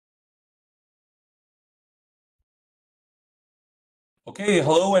Okay,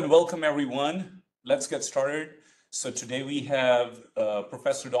 hello and welcome everyone. Let's get started. So today we have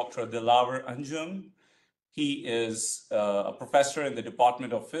Professor Dr. Dilaver Anjum. He is a professor in the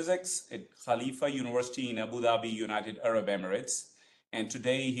Department of Physics at Khalifa University in Abu Dhabi, United Arab Emirates. And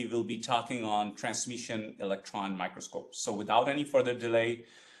today he will be talking on transmission electron microscope. So without any further delay,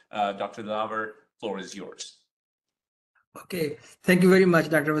 Dr. Dilaver, floor is yours. Okay, thank you very much,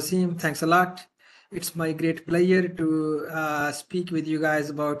 Dr. Wasim. Thanks a lot. It's my great pleasure to speak with you guys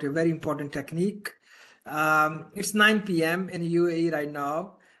about a very important technique. It's 9 p.m. in UAE right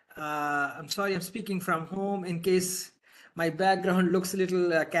now. I'm sorry, I'm speaking from home in case my background looks a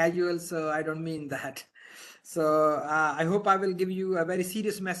little casual, so I don't mean that. So I hope I will give you a very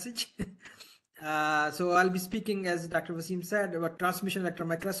serious message. So I'll be speaking, as Dr. Wasim said, about transmission electron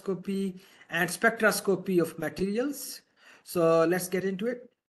microscopy and spectroscopy of materials. So let's get into it.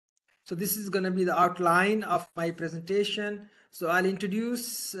 So this is going to be the outline of my presentation. So I'll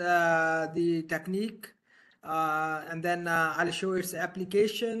introduce the technique and then I'll show its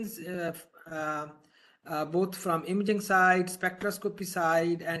applications both from imaging side, spectroscopy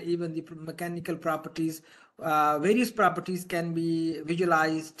side, and even the mechanical properties. Various properties can be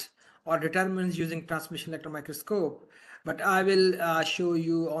visualized or determined using transmission electron microscope, but I will show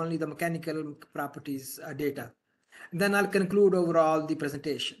you only the mechanical properties data. Then I'll conclude overall the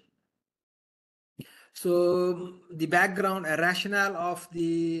presentation. So the background rationale of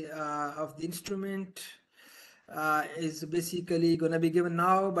the instrument is basically going to be given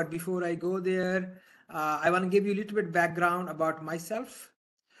now. But before I go there, I want to give you a little bit background about myself.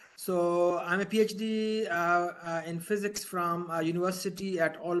 So I'm a PhD in physics from University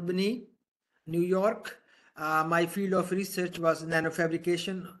at Albany, New York. My field of research was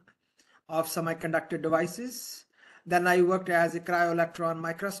nanofabrication of semiconductor devices. Then I worked as a cryo-electron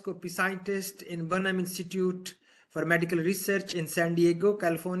microscopy scientist in Burnham Institute for Medical Research in San Diego,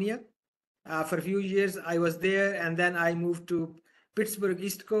 California. For a few years I was there, and then I moved to Pittsburgh,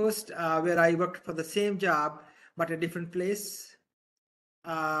 East Coast, where I worked for the same job, but a different place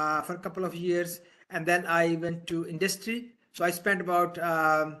for a couple of years. And then I went to industry. So I spent about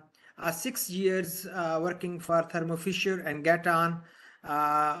 6 years working for Thermo Fisher and Gaton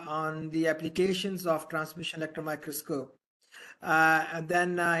on the applications of transmission electron microscope. And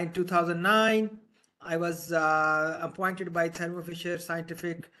then in 2009, I was appointed by Thermo Fisher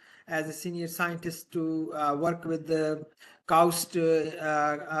Scientific as a senior scientist to work with the KAUST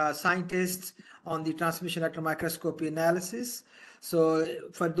scientists on the transmission electron microscopy analysis. So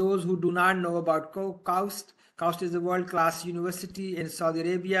for those who do not know about KAUST, KAUST is a world-class university in Saudi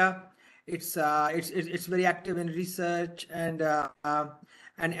Arabia. It's very active in research and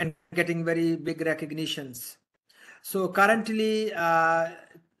getting very big recognitions. So currently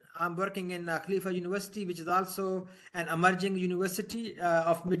I'm working in Khalifa University, which is also an emerging university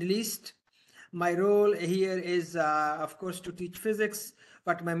of Middle East. My role here is of course to teach physics,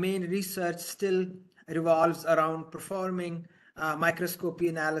 but my main research still revolves around performing microscopy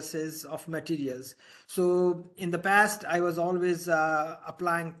analysis of materials. So in the past, I was always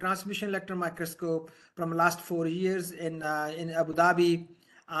applying transmission electron microscope. From the last 4 years in Abu Dhabi,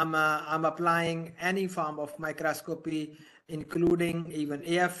 I'm applying any form of microscopy, including even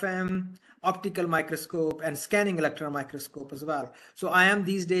AFM, optical microscope, and scanning electron microscope as well. So I am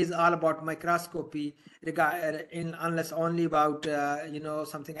these days all about microscopy, unless only about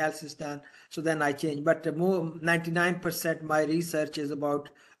something else is done. So then I change. But more 99% my research is about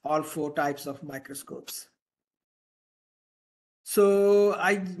all 4 types of microscopes. So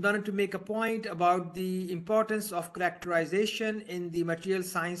I wanted to make a point about the importance of characterization in the material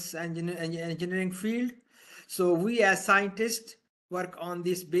science and engineering field. So we as scientists work on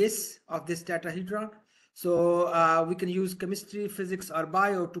this base of this tetrahedron. So we can use chemistry, physics, or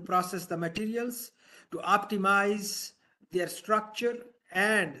bio to process the materials to optimize their structure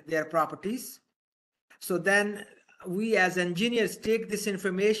and their properties. So then we as engineers take this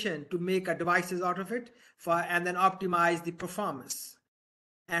information to make devices out of it and then optimize the performance.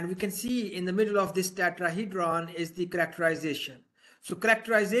 And we can see in the middle of this tetrahedron is the characterization. So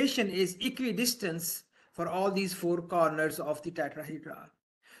characterization is equidistance for all these 4 corners of the tetrahedron.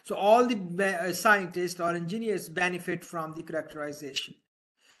 So all the scientists or engineers benefit from the characterization.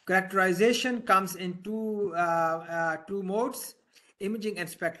 Characterization comes in two modes, imaging and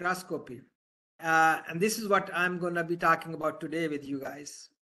spectroscopy. And this is what I'm going to be talking about today with you guys.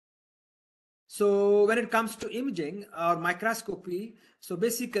 So when it comes to imaging or microscopy, so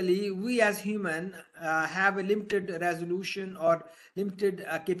basically we as human have a limited resolution or limited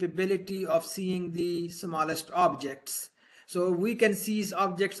capability of seeing the smallest objects. So we can see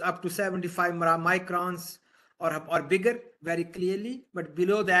objects up to 75 microns or bigger very clearly, but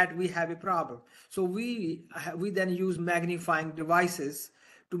below that we have a problem. So we then use magnifying devices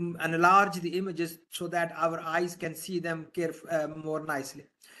to enlarge the images so that our eyes can see them more nicely.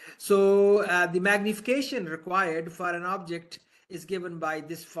 So the magnification required for an object is given by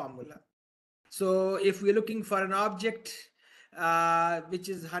this formula. So if we're looking for an object which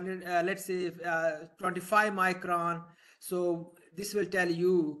is 100, let's say 25 micron, so this will tell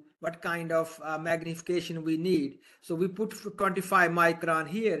you what kind of magnification we need. So we put 25 micron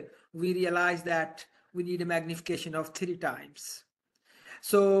here, we realize that we need a magnification of 3 times.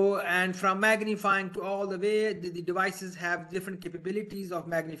 So, and from magnifying to all the way, the devices have different capabilities of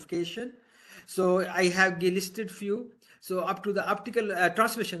magnification. So I have listed few. So up to the optical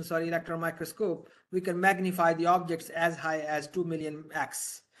transmission, electron microscope, we can magnify the objects as high as 2 million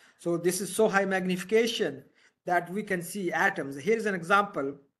x. So this is so high magnification that we can see atoms. Here's an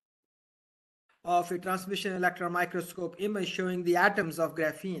example of a transmission electron microscope image showing the atoms of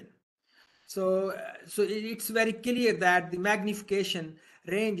graphene. So it's very clear that the magnification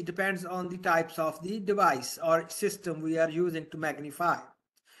range depends on the types of the device or system we are using to magnify.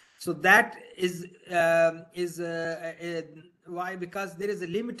 So that is why, because there is a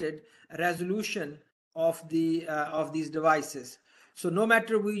limited resolution of these devices. So no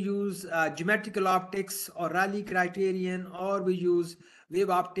matter we use geometrical optics or Rayleigh criterion, or we use wave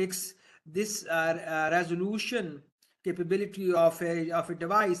optics, this resolution capability of a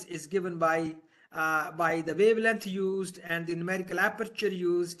device is given by the wavelength used and the numerical aperture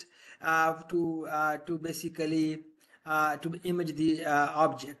used to basically to image the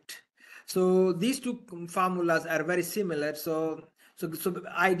object. So these two formulas are very similar. So the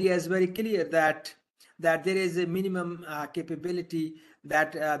idea is very clear that there is a minimum capability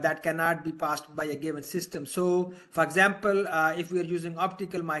that cannot be passed by a given system. So for example, if we are using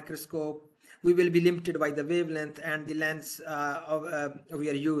optical microscope, we will be limited by the wavelength and the lens we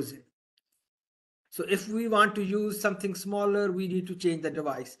are using. So if we want to use something smaller, we need to change the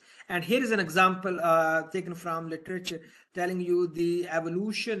device. And here is an example taken from literature telling you the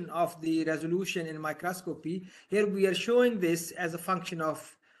evolution of the resolution in microscopy. Here we are showing this as a function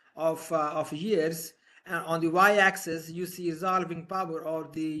of years. On the y-axis, you see resolving power, or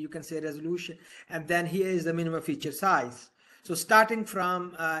you can say resolution. And then here is the minimum feature size. So starting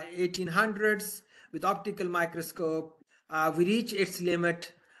from 1800s with optical microscope, we reach its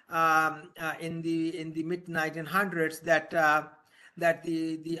limit in the mid 1900s, that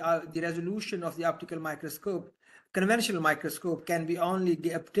the resolution of the optical microscope, conventional microscope, can be only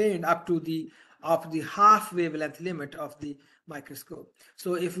obtained up to the half wavelength limit of the microscope.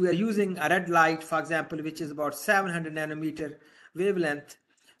 So if we are using a red light, for example, which is about 700 nanometer wavelength,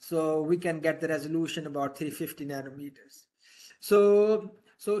 so we can get the resolution about 350 nanometers. So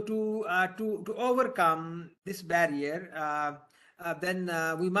to overcome this barrier, then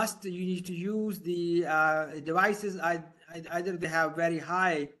you need to use the devices. Either they have very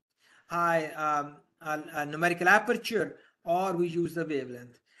high numerical aperture, or we use the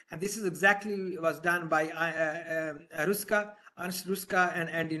wavelength. And this is exactly was done by Ernst Ruska and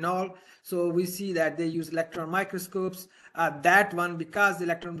Andy Knoll. So we see that they use electron microscopes. That one, because the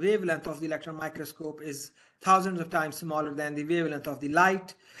electron wavelength of the electron microscope is thousands of times smaller than the wavelength of the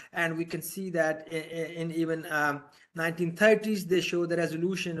light. And we can see that in even 1930s, they show the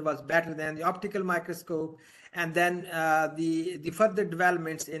resolution was better than the optical microscope. And then the further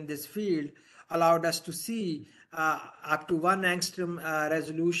developments in this field allowed us to see up to 1 angstrom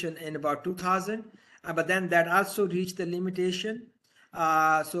resolution in about 2000. But then that also reached the limitation.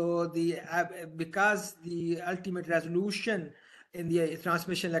 Because the ultimate resolution in the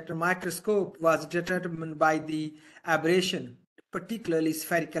transmission electron microscope was determined by the aberration, particularly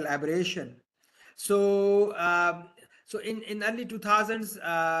spherical aberration. So in early 2000s,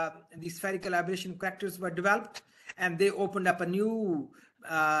 the spherical aberration correctors were developed, and they opened up a new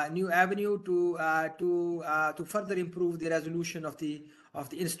avenue to further improve the resolution of the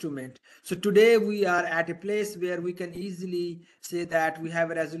instrument. So today we are at a place where we can easily say that we have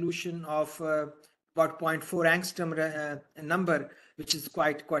a resolution of about 0.4 angstrom number, which is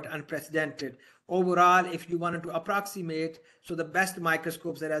quite unprecedented. Overall, if you wanted to approximate, so the best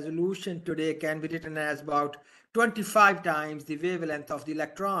microscopes, the resolution today can be written as about 25 times the wavelength of the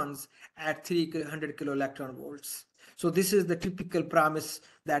electrons at 300 kilo electron volts. So this is the typical promise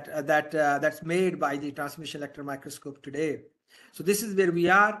that's made by the transmission electron microscope today. So this is where we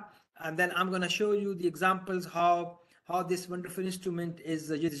are, and then I'm going to show you the examples how this wonderful instrument is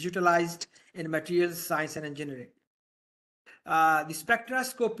utilized in materials science and engineering. The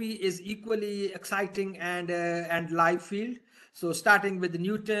spectroscopy is equally exciting and live field. So starting with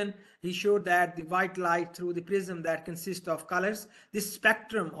Newton, he showed that the white light through the prism that consists of colors, this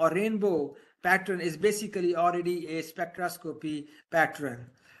spectrum or rainbow pattern is basically already a spectroscopy pattern.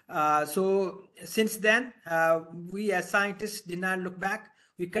 So since then, we as scientists did not look back.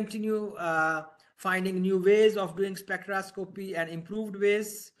 We continue finding new ways of doing spectroscopy and improved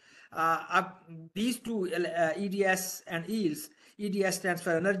ways. These two, EDS and EELS, EDS stands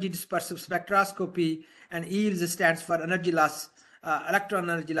for energy dispersive spectroscopy and EELS stands for energy loss, electron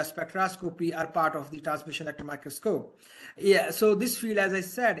energy loss spectroscopy, are part of the transmission electron microscope. Yeah, so this field, as I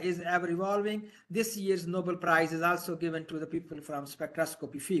said, is ever evolving. This year's Nobel Prize is also given to the people from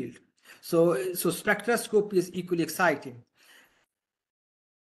spectroscopy field. So spectroscopy is equally exciting.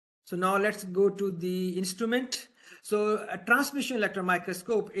 So now let's go to the instrument. So a transmission electron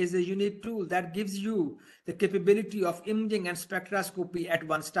microscope is a unique tool that gives you the capability of imaging and spectroscopy at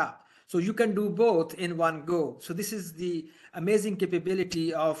one stop. So you can do both in one go. So this is the amazing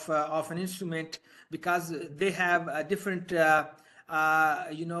capability of an instrument, because they have different areas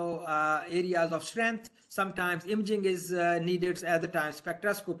of strength. Sometimes imaging is needed, other times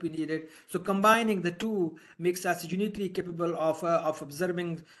spectroscopy needed. So combining the two makes us uniquely capable of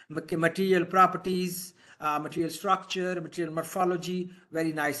observing material properties, material structure, material morphology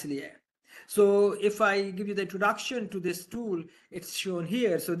very nicely. So if I give you the introduction to this tool, it's shown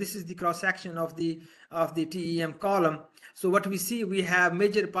here. So this is the cross section of the TEM column. So what we see, we have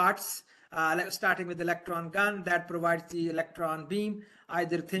major parts, starting with the electron gun that provides the electron beam,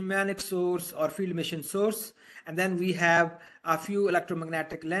 either thermonic source or field emission source. And then we have a few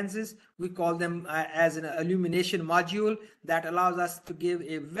electromagnetic lenses. We call them as an illumination module that allows us to give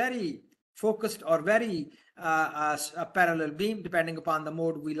a very focused or very parallel beam, depending upon the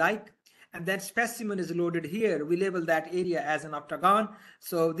mode we like. And then specimen is loaded here. We label that area as an octagon.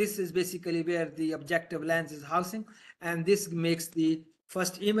 So this is basically where the objective lens is housing, and this makes the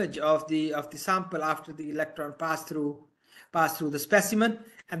first image of the sample after the electron pass through the specimen.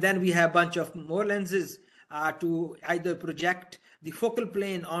 And then we have a bunch of more lenses to either project the focal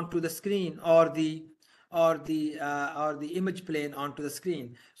plane onto the screen or the image plane onto the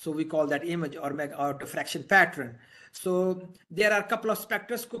screen. So we call that image or diffraction pattern. So there are a couple of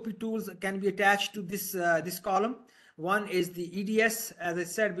spectroscopy tools that can be attached to this column. One is the EDS, as I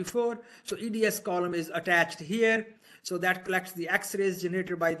said before. So EDS column is attached here. So that collects the X-rays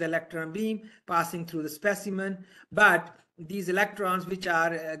generated by the electron beam passing through the specimen. But these electrons, which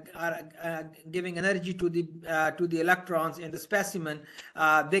are giving energy to the electrons in the specimen,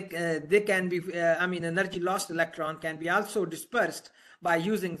 they can be, energy lost electron can be also dispersed by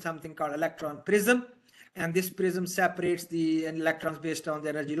using something called electron prism. And this prism separates the electrons based on the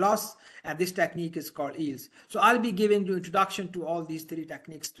energy loss. And this technique is called EELS. So I'll be giving you introduction to all these three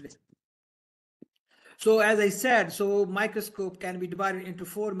techniques today. So as I said, so microscope can be divided into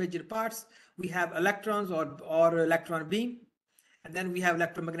four major parts. We have electrons or electron beam. And then we have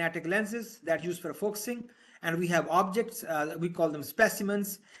electromagnetic lenses that are used for focusing. And we have objects, we call them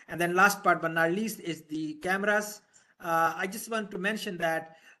specimens. And then last but not least is the cameras. I just want to mention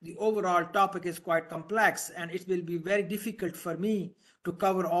that the overall topic is quite complex, and it will be very difficult for me to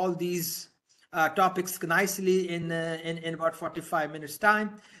cover all these topics nicely in about 45 minutes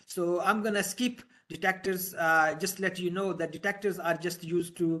time. So I'm going to skip detectors. Just let you know that detectors are just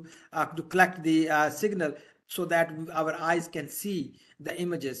used to collect the signal so that our eyes can see the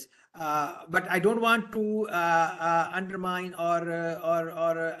images. But I don't want to undermine or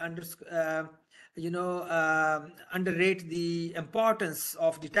underrate the importance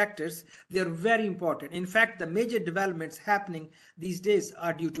of detectors. They're very important. In fact, the major developments happening these days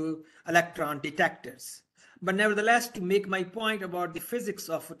are due to electron detectors. But nevertheless, to make my point about the physics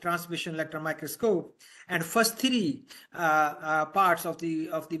of a transmission electron microscope, and first three parts of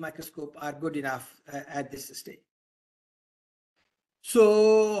the microscope are good enough at this stage.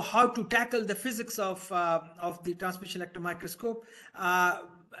 So how to tackle the physics of the transmission electron microscope?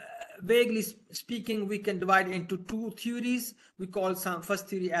 Vaguely speaking, we can divide into two theories. We call first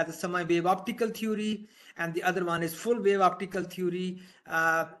theory as the semi-wave optical theory, and the other one is full wave optical theory.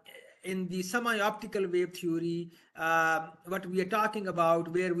 In the semi-optical wave theory, what we are talking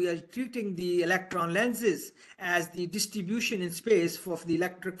about, where we are treating the electron lenses as the distribution in space of the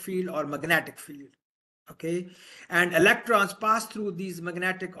electric field or magnetic field. Okay, and electrons pass through these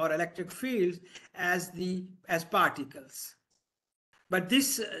magnetic or electric fields as particles. But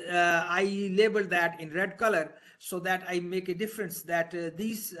this, I labeled that in red color so that I make a difference that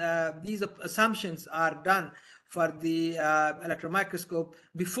these assumptions are done for the electron microscope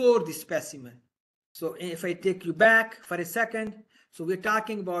before the specimen. So if I take you back for a second, so we're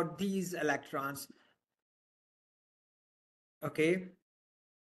talking about these electrons. Okay.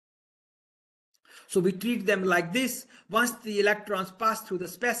 So we treat them like this. Once the electrons pass through the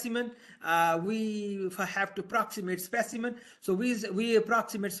specimen, we have to approximate specimen. So we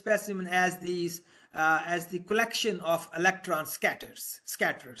approximate specimen as the collection of electron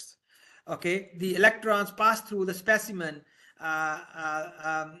scatterers. Okay, the electrons pass through the specimen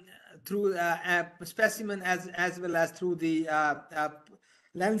through specimen as well as through the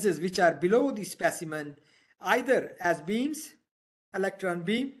lenses which are below the specimen, either as beams, electron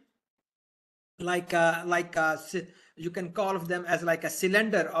beam, you can call them as like a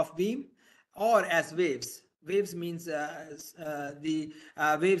cylinder of beam, or as waves. Waves means the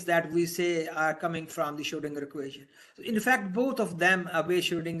waves that we say are coming from the Schrodinger equation. So in fact, both of them obey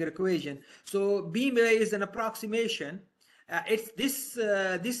Schrodinger equation. So beam wave is an approximation.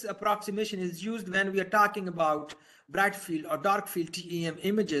 This approximation is used when we are talking about bright field or dark field TEM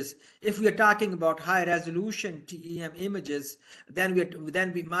images. If we are talking about high resolution TEM images, then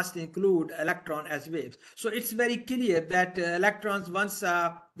we must include electron as waves. So it's very clear that electrons, once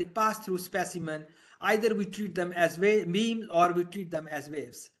they pass through specimen, either we treat them as beams or we treat them as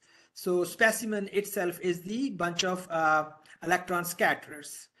waves. So specimen itself is the bunch of electron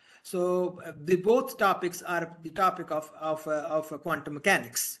scatterers. So the both topics are the topic of quantum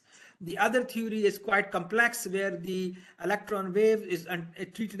mechanics. The other theory is quite complex, where the electron wave is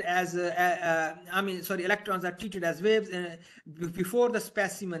treated as electrons are treated as waves before the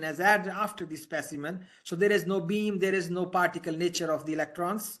specimen as after the specimen. So there is no beam, there is no particle nature of the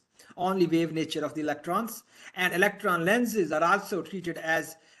electrons, only wave nature of the electrons. And electron lenses are also treated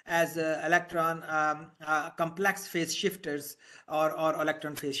as electron complex phase shifters or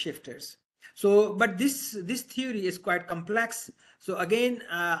electron phase shifters. So, but this theory is quite complex. So again,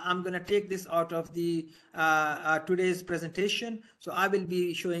 I'm going to take this out of the today's presentation. So I will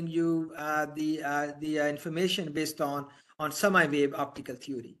be showing you the information based on semi-wave optical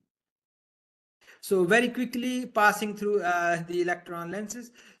theory. So very quickly passing through the electron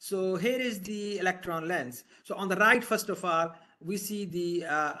lenses. So here is the electron lens. So on the right, first of all, we see the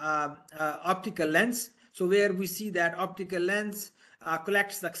optical lens. So where we see that optical lens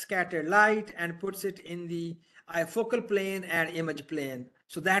collects the scattered light and puts it in the focal plane and image plane.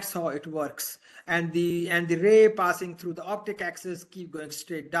 So that's how it works. And the ray passing through the optic axis keep going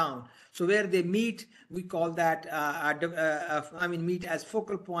straight down. So where they meet, we call that meet as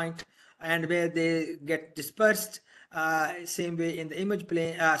focal point, and where they get dispersed, same way in the image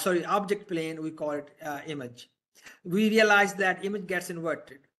plane, object plane, we call it image. We realize that image gets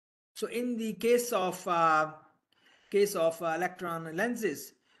inverted. So in the case of electron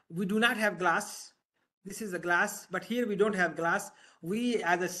lenses, we do not have glass. This is a glass, but here we don't have glass. We,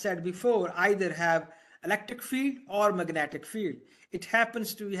 as I said before, either have electric field or magnetic field. It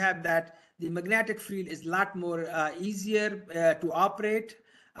happens to have that the magnetic field is a lot more easier to operate,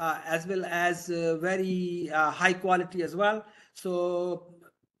 as well as very high quality as well. So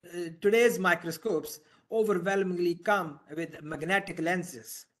today's microscopes overwhelmingly come with magnetic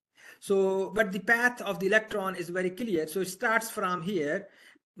lenses. So, but the path of the electron is very clear. So it starts from here,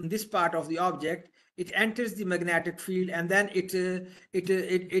 in this part of the object. It enters the magnetic field, and then it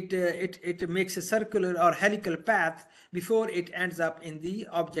makes a circular or helical path before it ends up in the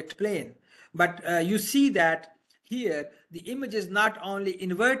object plane. But you see that here the image is not only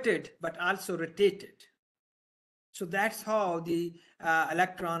inverted but also rotated. So that's how the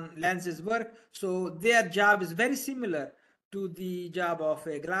electron lenses work. So their job is very similar to the job of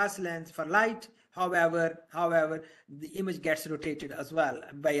a glass lens for light. However, the image gets rotated as well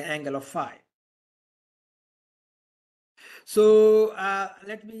by an angle of phi. So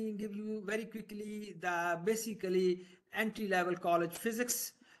let me give you very quickly the basically entry-level college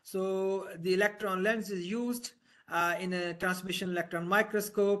physics. So the electron lens is used in a transmission electron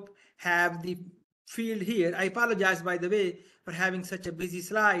microscope, have the field here. I apologize, by the way, for having such a busy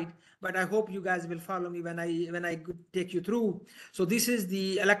slide, but I hope you guys will follow me when I take you through. So this is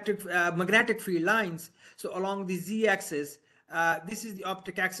the magnetic field lines. So along the z-axis, this is the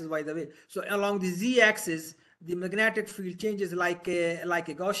optic axis, by the way. So along the z-axis, the magnetic field changes like a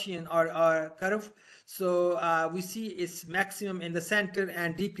Gaussian or curve. So we see its maximum in the center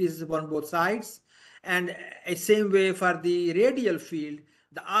and decreases on both sides. And same way for the radial field,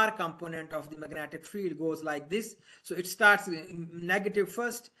 the R component of the magnetic field goes like this. So it starts negative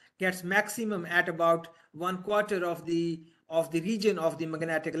first, gets maximum at about 1/4 of the region of the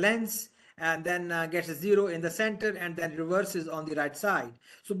magnetic lens, and then gets a 0 in the center, and then reverses on the right side.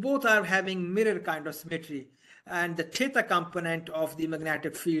 So both are having mirror kind of symmetry, and the theta component of the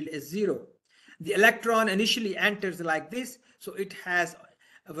magnetic field is 0. The electron initially enters like this, so it has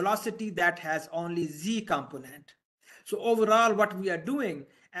a velocity that has only z component. So overall, what we are doing,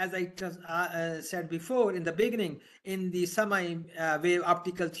 as I just said before in the beginning, in the semi-wave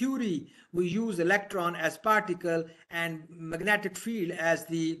optical theory, we use electron as particle and magnetic field as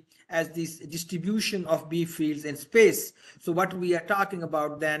this distribution of B fields in space. So what we are talking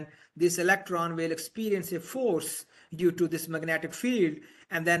about then, this electron will experience a force due to this magnetic field,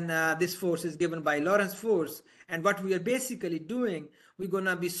 and then this force is given by Lorentz force. And what we are basically doing, we're going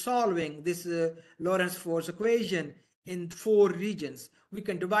to be solving this Lorentz force equation in 4 regions. We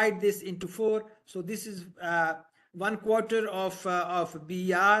can divide this into 4. So this is 1/4 of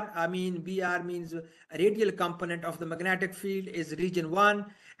BR. I mean, BR means a radial component of the magnetic field is region 1,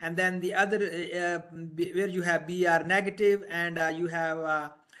 and then the other where you have BR negative and you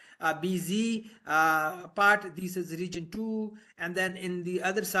have BZ part, this is region 2, and then in the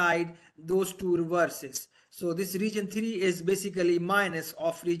other side those two reverses. So this region 3 is basically minus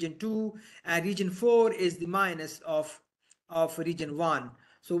of region 2, and region 4 is the minus of region 1.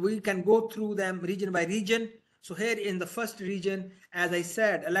 So we can go through them region by region. So here in the first region, as I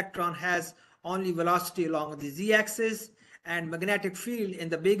said, electron has only velocity along the z-axis, and magnetic field in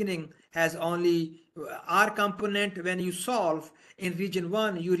the beginning has only r component. When you solve in region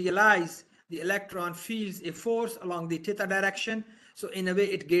 1, you realize the electron feels a force along the theta direction. So in a way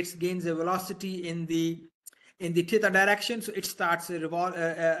it gains a velocity in the theta direction, so it starts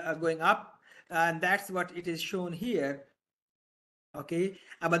going up, and that's what it is shown here. Okay,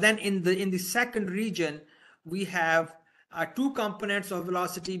 but then in the second region we have 2 components of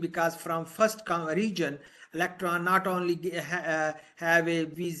velocity, because from first region electron not only have a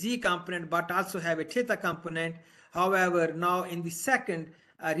vz component but also have a theta component. However, now in the second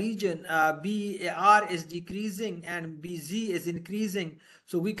region, BR is decreasing and BZ is increasing,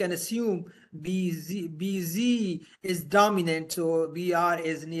 so we can assume BZ is dominant, so BR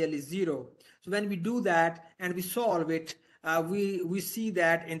is nearly 0. So when we do that and we solve it, we see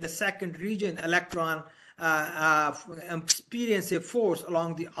that in the second region electron experience a force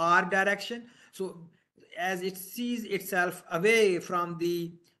along the r direction. So as it sees itself away from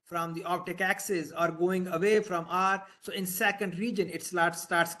the optic axis or going away from r, so in second region it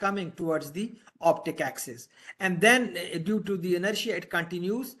starts coming towards the optic axis, and then due to the inertia it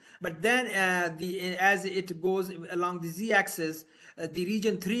continues. But then as it goes along the z-axis, the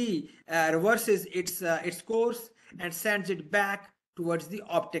region 3 reverses its course and sends it back towards the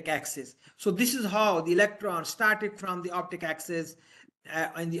optic axis. So this is how the electron started from the optic axis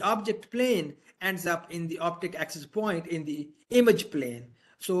in the object plane, ends up in the optic axis point in the image plane.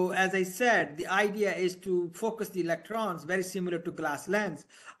 So as I said, the idea is to focus the electrons very similar to glass lens,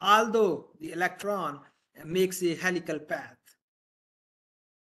 although the electron makes a helical path.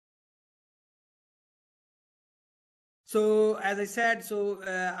 So as I said,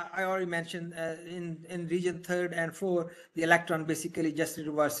 I already mentioned in region 3rd and 4, the electron basically just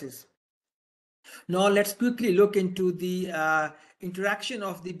reverses. Now let's quickly look into the interaction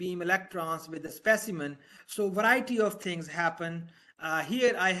of the beam electrons with the specimen. So variety of things happen.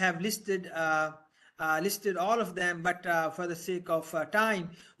 Here I have listed all of them, but for the sake of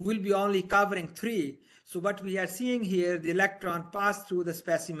time, we'll be only covering 3. So what we are seeing here, the electron pass through the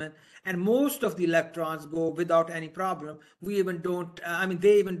specimen, and most of the electrons go without any problem. We even don't,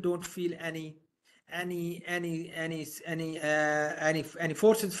 they even don't feel any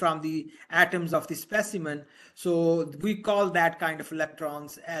forces from the atoms of the specimen. So we call that kind of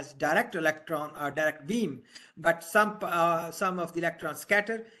electrons as direct electron or direct beam. But some of the electrons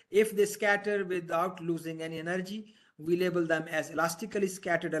scatter. If they scatter without losing any energy, we label them as elastically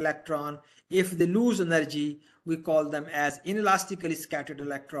scattered electron. If they lose energy, we call them as inelastically scattered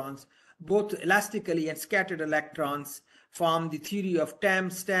electrons. Both elastically and scattered electrons form the theory of TEM,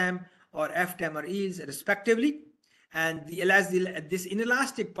 STEM, or FTEM or EELS respectively. And this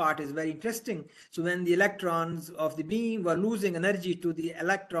inelastic part is very interesting. So when the electrons of the beam were losing energy to the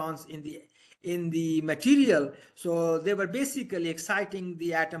electrons in the material, so they were basically exciting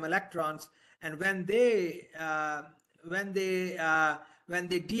the atom electrons, and when they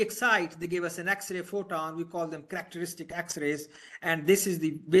de-excite, they give us an X-ray photon. We call them characteristic X-rays, and this is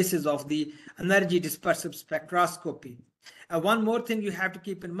the basis of the energy dispersive spectroscopy. One more thing you have to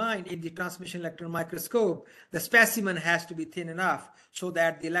keep in mind: in the transmission electron microscope, the specimen has to be thin enough so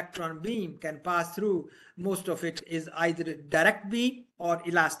that the electron beam can pass through. Most of it is either direct beam or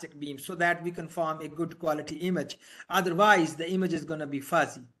elastic beam, so that we can form a good quality image. Otherwise, the image is going to be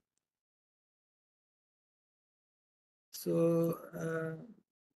fuzzy.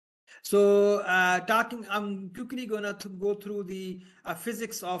 I'm quickly going to go through the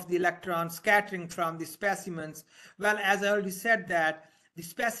physics of the electron scattering from the specimens. Well, as I already said, that the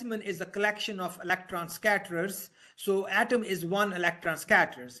specimen is a collection of electron scatterers. So atom is one electron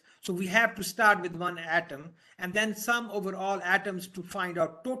scatters. So we have to start with one atom and then sum over all atoms to find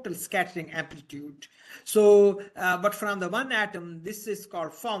out total scattering amplitude. So, but from the one atom, this is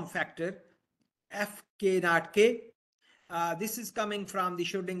called form factor, Fk naught k. This is coming from the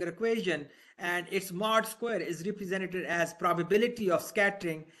Schrodinger equation, and its mod square is represented as probability of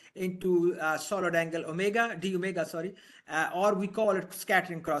scattering into solid angle omega, d omega, sorry, or we call it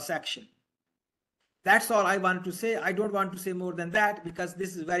scattering cross section. That's all I want to say. I don't want to say more than that because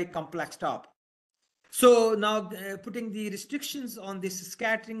this is a very complex topic. So now putting the restrictions on this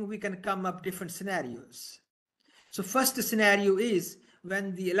scattering, we can come up different scenarios. So first scenario is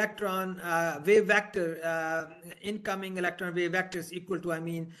when the electron wave vector, incoming electron wave vector is equal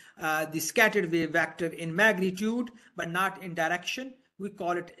to, the scattered wave vector in magnitude, but not in direction. We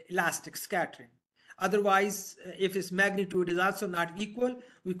call it elastic scattering. Otherwise, if its magnitude is also not equal,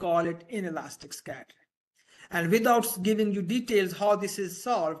 we call it inelastic scattering. And without giving you details how this is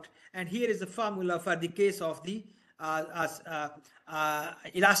solved, and here is the formula for the case of the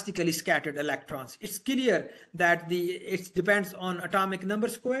elastically scattered electrons. It's clear that it depends on atomic number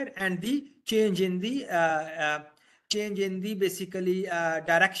square and the change in the basically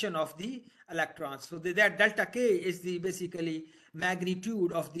direction of the electrons. So that delta K is the basically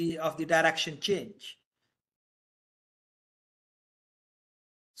magnitude of the direction change.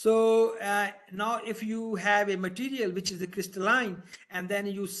 So now if you have a material which is a crystalline and then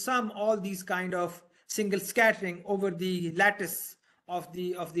you sum all these kind of single scattering over the lattice of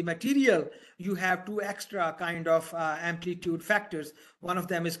the material, you have two extra kind of amplitude factors. One of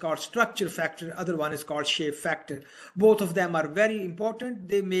them is called structure factor, other one is called shape factor. Both of them are very important.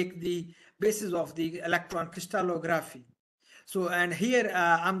 They make the basis of the electron crystallography. So, and here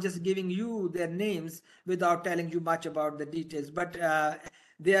I'm just giving you their names without telling you much about the details, but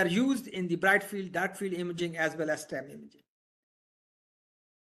they are used in the bright field, dark field imaging as well as TEM imaging.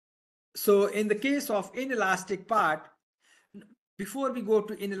 So in the case of inelastic part, before we go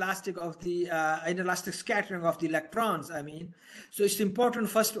to inelastic of the inelastic scattering of the electrons, so it's important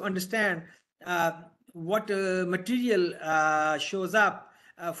first to understand what material shows up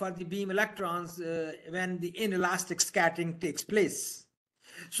for the beam electrons when the inelastic scattering takes place.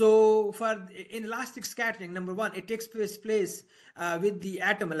 So for inelastic scattering, number one, it takes place with the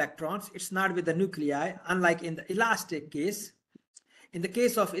atom electrons. It's not with the nuclei, unlike in the elastic case. In the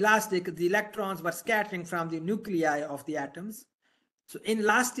case of elastic, the electrons were scattering from the nuclei of the atoms. So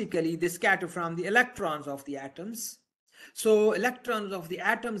inelastically, they scatter from the electrons of the atoms. So electrons of the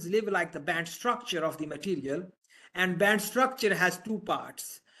atoms live like the band structure of the material, and band structure has two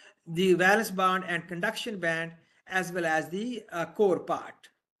parts, the valence band and conduction band, as well as the core part.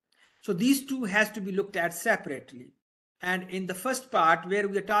 So these two has to be looked at separately. And in the first part, where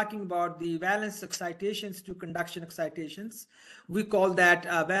we are talking about the valence excitations to conduction excitations, we call that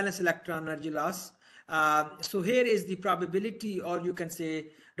valence electron energy loss. So here is the probability, or you can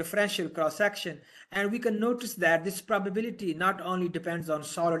say differential cross section, and we can notice that this probability not only depends on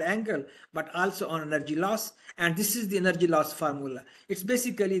solid angle but also on energy loss, and this is the energy loss formula. It's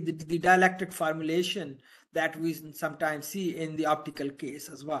basically the dielectric formulation that we sometimes see in the optical case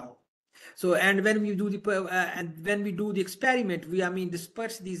as well. So, and when we do the experiment, we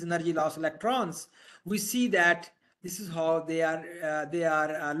disperse these energy loss electrons, we see that this is how they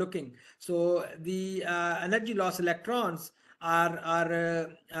are looking. So the energy loss electrons are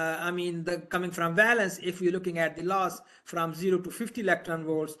coming from valence. If we're looking at the loss from 0 to 50 electron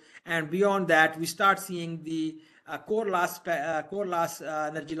volts, and beyond that, we start seeing the core loss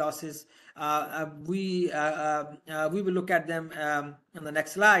energy losses. We will look at them on the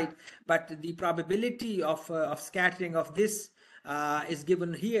next slide, but the probability of scattering of this is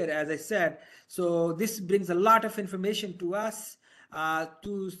given here, as I said. So this brings a lot of information to us.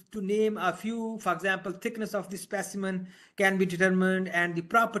 To name a few, for example, thickness of the specimen can be determined, and the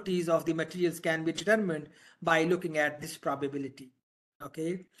properties of the materials can be determined by looking at this probability.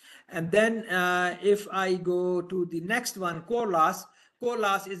 Okay, and then if I go to the next one, core loss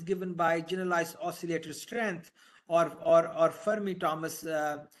is given by generalized oscillator strength or Fermi-Thomas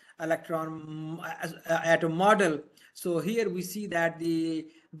electron atom model. So here we see that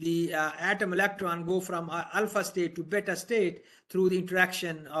the atom electron go from alpha state to beta state through the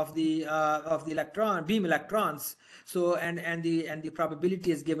interaction of the beam electrons. So and the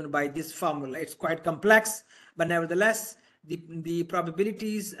probability is given by this formula. It's quite complex, but nevertheless the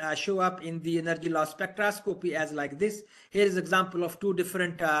probabilities show up in the energy loss spectroscopy as like this. Here is an example of two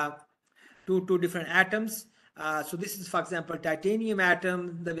different atoms. So this is, for example, titanium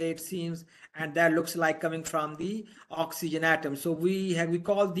atom, the way it seems, and that looks like coming from the oxygen atom. So we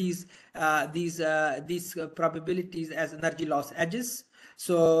call these probabilities as energy loss edges.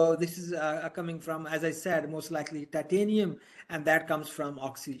 So this is coming from, as I said, most likely titanium, and that comes from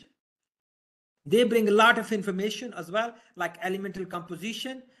oxygen. They bring a lot of information as well, like elemental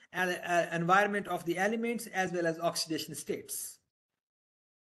composition and environment of the elements, as well as oxidation states.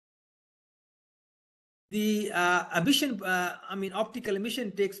 The emission, optical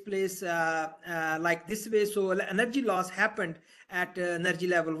emission takes place like this way. So energy loss happened at energy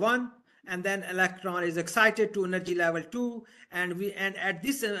level 1, and then electron is excited to energy level 2, and at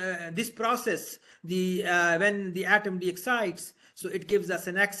this process, the when the atom de-excites, so it gives us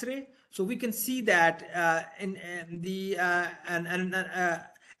an X-ray. So we can see that the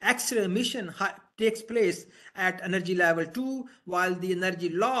X-ray emission takes place at energy level 2, while the energy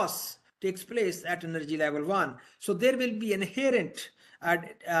loss takes place at energy level 1. So there will be an inherent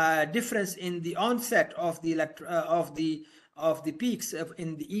difference in the onset of the peaks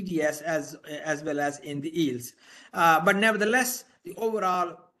in the EDS as well as in the yields. But nevertheless, the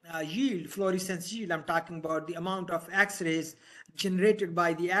overall yield, fluorescence yield, I'm talking about the amount of X-rays generated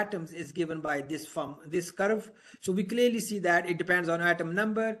by the atoms, is given by this curve. So we clearly see that it depends on atom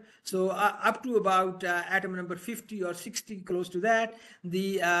number. So up to about atom number 50 or 60, close to that,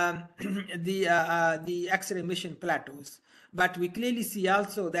 the X-ray emission plateaus. But we clearly see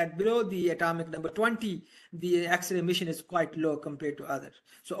also that below the atomic number 20, the X-ray emission is quite low compared to others.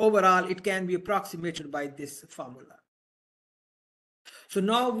 So overall, it can be approximated by this formula. So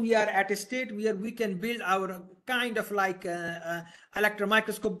now we are at a state where we can build our kind of like electron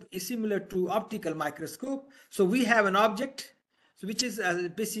microscope is similar to optical microscope. So we have an object, so which is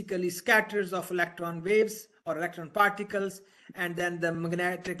basically scatters of electron waves or electron particles, and then the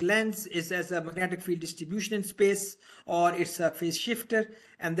magnetic lens is as a magnetic field distribution in space, or it's a phase shifter.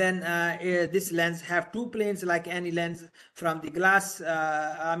 And then this lens have two planes like any lens from the glass,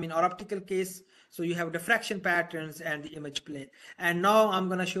 or optical case. So you have diffraction patterns and the image plane. And now I'm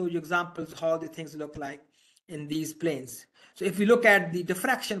going to show you examples how the things look like in these planes. So if you look at the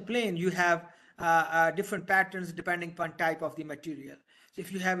diffraction plane, you have different patterns depending upon type of the material. So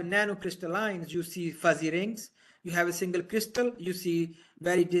if you have nanocrystallines, you see fuzzy rings. You have a single crystal, you see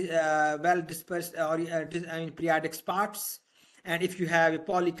very well dispersed periodic spots. And if you have a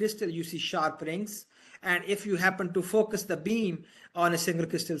polycrystal, you see sharp rings. And if you happen to focus the beam on a single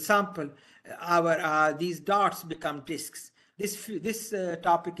crystal sample, these dots become disks. This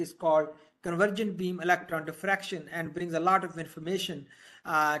topic is called convergent beam electron diffraction, and brings a lot of information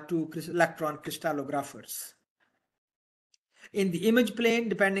to electron crystallographers. In the image plane,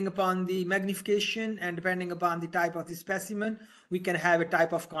 depending upon the magnification and depending upon the type of the specimen, we can have a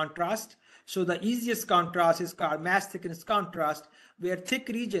type of contrast. So the easiest contrast is called mass thickness contrast, where thick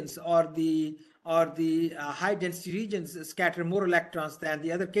regions or the high density regions scatter more electrons than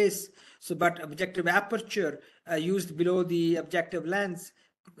the other case. So but objective aperture used below the objective lens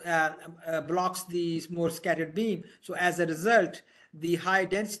blocks the more scattered beam. So as a result, the high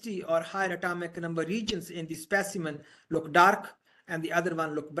density or higher atomic number regions in the specimen look dark, and the other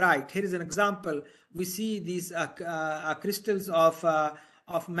one look bright. Here is an example. We see these crystals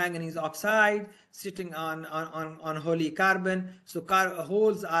of manganese oxide sitting on holy carbon. So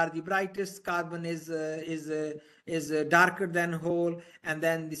holes are the brightest, carbon is darker than whole, and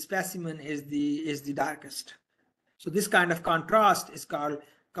then the specimen is the darkest. So this kind of contrast is called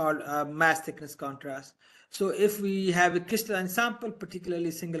mass thickness contrast. So if we have a crystalline sample, particularly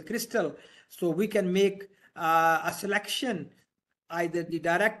single crystal, so we can make a selection, either the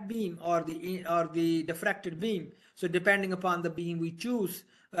direct beam or the diffracted beam. So depending upon the beam we choose,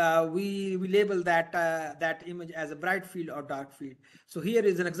 we label that image as a bright field or dark field. So here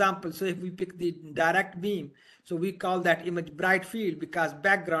is an example. So if we pick the direct beam, so we call that image bright field because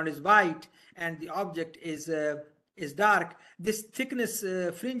background is white and the object is dark. This thickness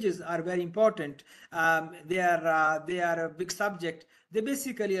fringes are very important. They are a big subject. They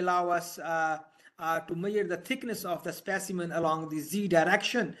basically allow us to measure the thickness of the specimen along the z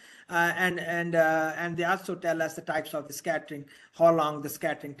direction, and they also tell us the types of the scattering, how long the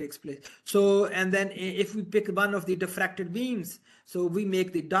scattering takes place. So, and then if we pick one of the diffracted beams, so we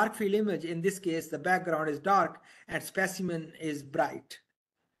make the dark field image. In this case, the background is dark and specimen is bright.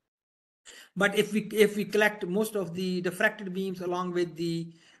 But if we collect most of the diffracted beams along with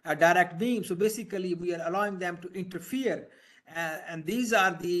the direct beam, so basically we are allowing them to interfere, and these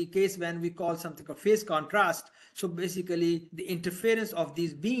are the case when we call something a phase contrast. So basically, the interference of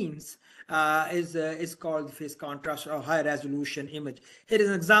these beams is called the phase contrast or high resolution image. Here is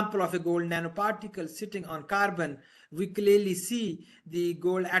an example of a gold nanoparticle sitting on carbon. We clearly see the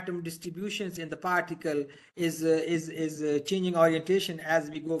gold atom distributions in the particle is changing orientation as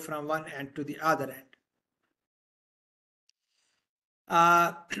we go from one end to the other end.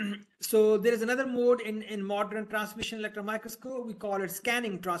 So there is another mode in modern transmission electron microscope. We call it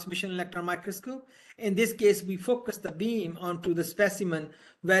scanning transmission electron microscope. In this case, we focus the beam onto the specimen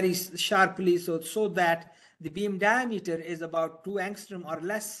very sharply so that the beam diameter is about 2 angstrom or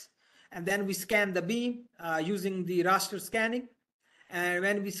less. And then we scan the beam using the raster scanning. And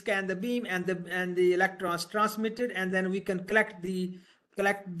when we scan the beam and the electrons transmitted, and then we can collect the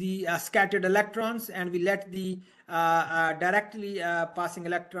scattered electrons, and we let the directly passing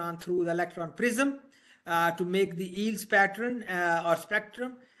electron through the electron prism to make the Eales pattern or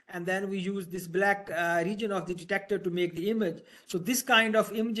spectrum, and then we use this black region of the detector to make the image. So this kind of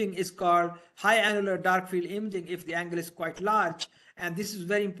imaging is called high annular dark field imaging if the angle is quite large. And this is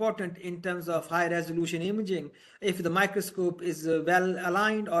very important in terms of high resolution imaging. If the microscope is well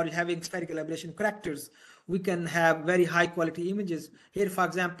aligned or having spherical aberration correctors, we can have very high quality images. Here, for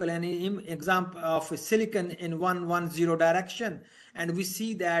example, an example of a silicon in 110 direction, and we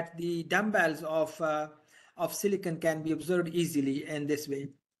see that the dumbbells of silicon can be observed easily in this way.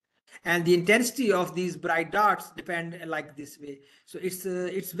 And the intensity of these bright dots depend like this way. So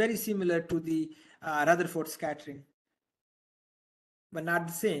it's very similar to the Rutherford scattering, but not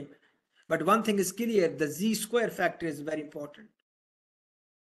the same. But one thing is clear, the z-square factor is very important.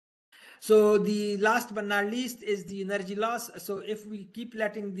 So the last but not least is the energy loss. So if we keep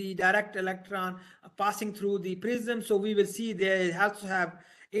letting the direct electron passing through the prism, so we will see they also have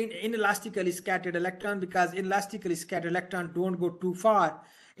inelastically scattered electron, because inelastically scattered electron don't go too far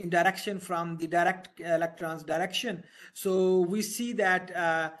in direction from the direct electron's direction. So we see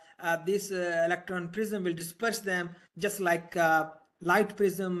that this electron prism will disperse them, just like light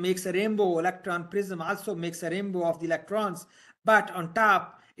prism makes a rainbow. Electron prism also makes a rainbow of the electrons, but on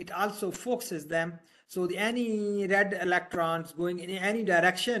top it also focuses them. So any red electrons going in any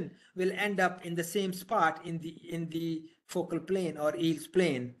direction will end up in the same spot in the focal plane or Eales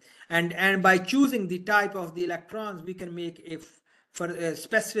plane. And by choosing the type of the electrons, we can make for a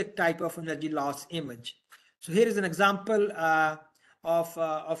specific type of energy loss image. So here is an example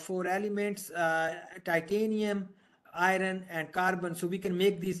of 4 elements: titanium, iron, and carbon. So we can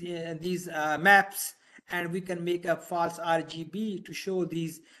make these maps, and we can make a false RGB to show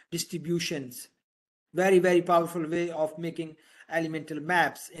these distributions. Very, very powerful way of making elemental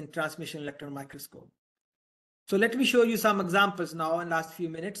maps in transmission electron microscope. So let me show you some examples now in last few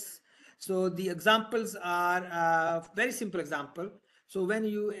minutes. So the examples are very simple example. So when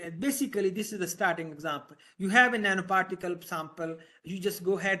you basically, this is the starting example. You have a nanoparticle sample. You just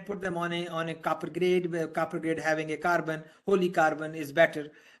go ahead, put them on a copper grade, where copper grade having a carbon, holy carbon is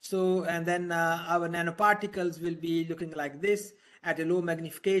better. So, and then our nanoparticles will be looking like this at a low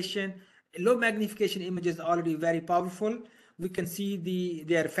magnification. Low magnification image is already very powerful. We can see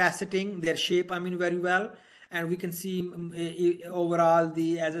their faceting, their shape, very well. And we can see overall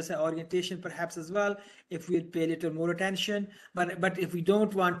as I said, orientation perhaps as well, if we pay a little more attention. But if we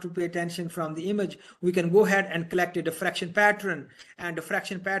don't want to pay attention from the image, we can go ahead and collect a diffraction pattern. And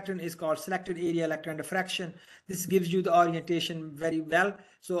diffraction pattern is called selected area electron diffraction. This gives you the orientation very well.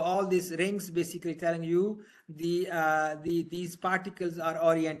 So all these rings basically telling you these particles are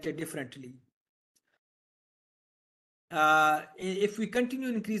oriented differently. If we continue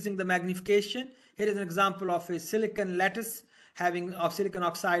increasing the magnification, here is an example of a silicon lattice of silicon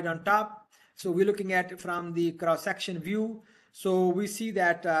oxide on top. So we're looking at it from the cross-section view. So we see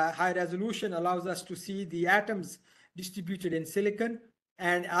that high resolution allows us to see the atoms distributed in silicon,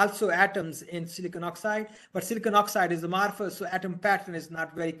 and also atoms in silicon oxide. But silicon oxide is amorphous, so atom pattern is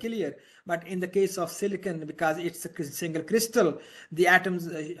not very clear. But in the case of silicon, because it's a single crystal, the atoms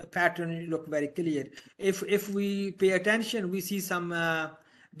pattern look very clear. If we pay attention, we see some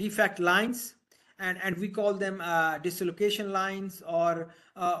defect lines, and we call them dislocation lines or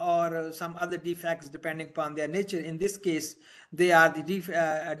some other defects depending upon their nature. In this case, they are the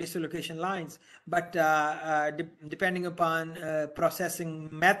dislocation lines, but depending upon processing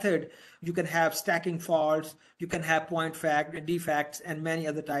method, you can have stacking faults, you can have point defects, and many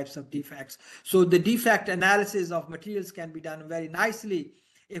other types of defects. So the defect analysis of materials can be done very nicely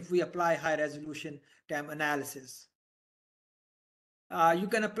if we apply high resolution TEM analysis. You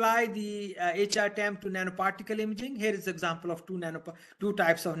can apply the HRTEM to nanoparticle imaging. Here is an example of two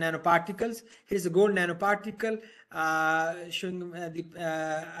types of nanoparticles. Here's a gold nanoparticle showing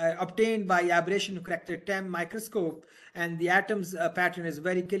obtained by aberration corrected TEM microscope, and the atoms pattern is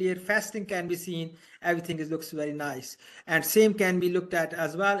very clear. Fasting can be seen. Everything looks very nice, and same can be looked at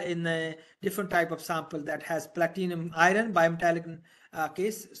as well in a different type of sample that has platinum iron bimetallic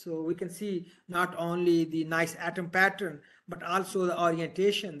case. So we can see not only the nice atom pattern, but also the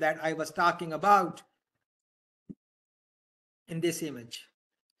orientation that I was talking about in this image.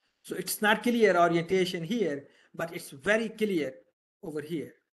 So it's not clear orientation here, but it's very clear over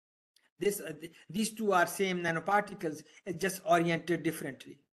here. These two are same nanoparticles, it's just oriented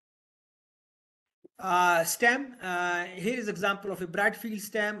differently. STEM, here is example of a bright field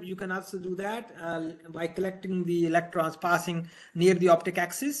STEM. You can also do that by collecting the electrons passing near the optic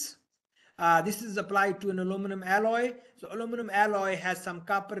axis. This is applied to an aluminum alloy. So aluminum alloy has some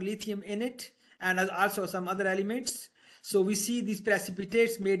copper lithium in it, and also some other elements. So we see these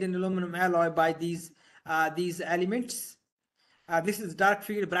precipitates made in aluminum alloy by these elements. This is dark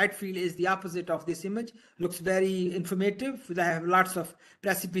field. Bright field is the opposite of this image. Looks very informative. They have lots of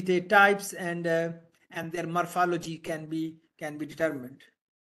precipitate types, and their morphology can be determined.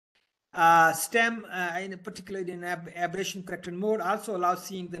 STEM, in particular in aberration corrected mode, also allows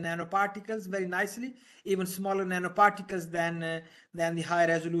seeing the nanoparticles very nicely, even smaller nanoparticles than the high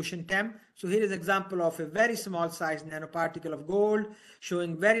resolution TEM. So here is an example of a very small size nanoparticle of gold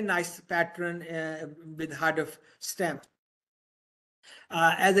showing very nice pattern with heart of STEM.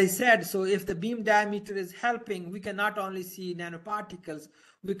 As I said, so if the beam diameter is helping, we can not only see nanoparticles,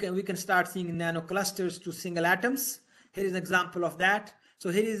 we can start seeing nanoclusters to single atoms. Here is an example of that. So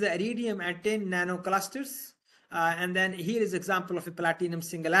here is the iridium and tin nanoclusters, and then here is an example of a platinum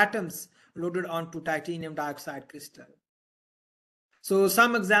single atoms loaded onto titanium dioxide crystal. So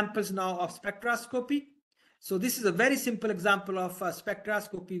some examples now of spectroscopy. So this is a very simple example of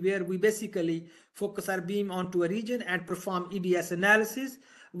spectroscopy where we basically focus our beam onto a region and perform EDS analysis.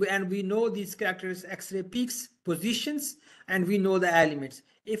 And we know these characters, X-ray peaks, positions, and we know the elements.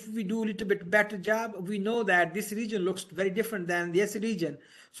 If we do a little bit better job, we know that this region looks very different than this region.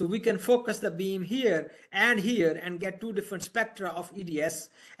 So we can focus the beam here and get two different spectra of EDS.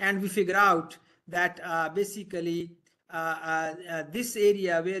 And we figure out that basically this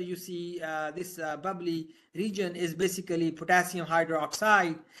area where you see this bubbly region is basically potassium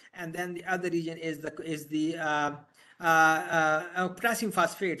hydroxide, and then the other region is the potassium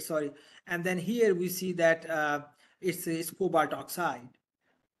phosphate, sorry, and then here we see that it's cobalt oxide.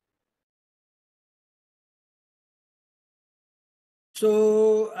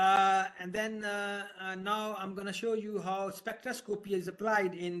 So and then now I'm going to show you how spectroscopy is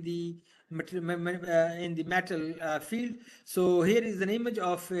applied in the metal field. So here is an image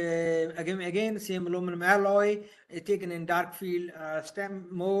of again same aluminum alloy taken in dark field STEM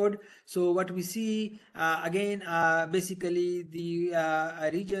mode. So what we see again basically the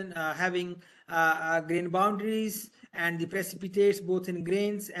region having grain boundaries and the precipitates both in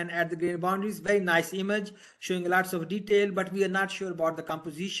grains and at the grain boundaries. Very nice image showing lots of detail, but we are not sure about the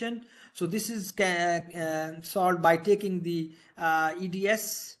composition. So this is solved by taking the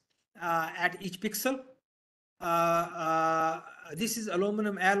EDS at each pixel. This is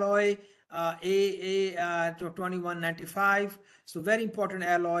aluminum alloy A2195. So very important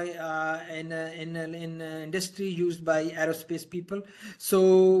alloy in industry used by aerospace people.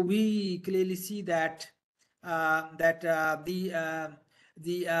 So we clearly see that the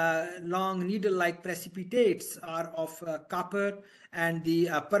long needle-like precipitates are of copper, and the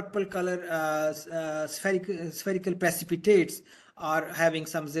purple color spherical precipitates are having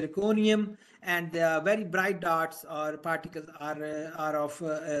some zirconium, and the very bright dots or particles are of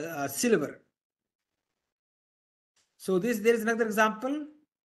silver. So there is another example.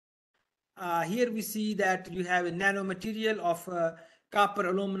 Here we see that you have a nanomaterial of copper,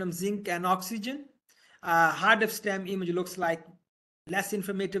 aluminum, zinc, and oxygen. Hard of STEM image looks like less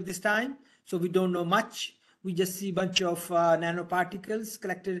informative this time, so we don't know much. We just see a bunch of nanoparticles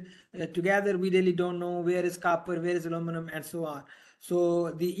collected together. We really don't know where is copper, where is aluminum, and so on. So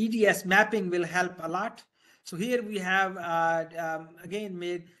the EDS mapping will help a lot. So here we have again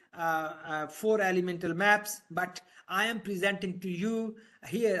made 4 elemental maps, but I am presenting to you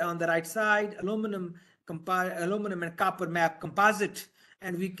here on the right side aluminum and copper map composite.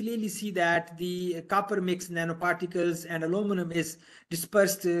 And we clearly see that the copper makes nanoparticles and aluminum is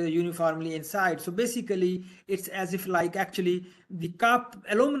dispersed uniformly inside. So basically, it's as if like actually the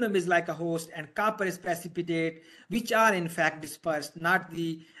aluminum is like a host and copper is precipitate, which are in fact dispersed, not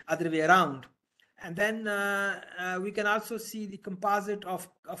the other way around. And then we can also see the composite of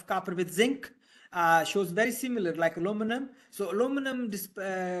copper with zinc. Shows very similar like aluminum. So aluminum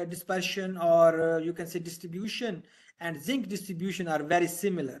dispersion, or you can say distribution, and zinc distribution are very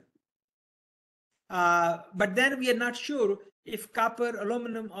similar. But then we are not sure if copper,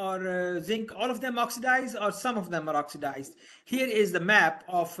 aluminum, or zinc, all of them oxidize or some of them are oxidized. Here is the map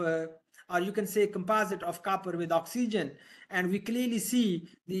of, or you can say composite of copper with oxygen. And we clearly see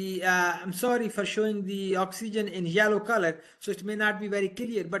the, I'm sorry for showing the oxygen in yellow color, so it may not be very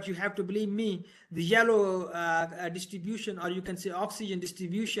clear, but you have to believe me, the yellow distribution, or you can say oxygen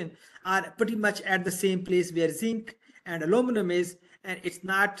distribution, are pretty much at the same place where zinc and aluminum is, and it's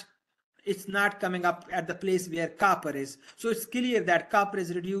not coming up at the place where copper is. So it's clear that copper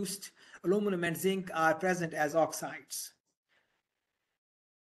is reduced, aluminum and zinc are present as oxides.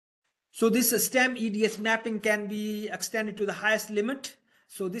 So this STEM EDS mapping can be extended to the highest limit.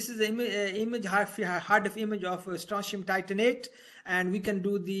 So this is an image, hard of image of strontium titanate, and we can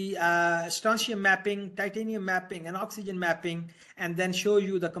do the strontium mapping, titanium mapping, and oxygen mapping, and then show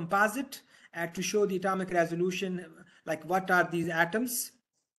you the composite to show the atomic resolution, like what are these atoms.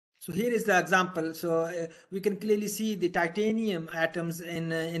 So here is the example. So we can clearly see the titanium atoms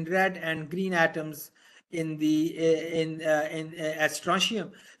in red and green atoms in the as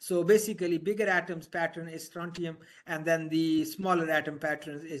strontium. So basically, bigger atoms pattern is strontium, and then the smaller atom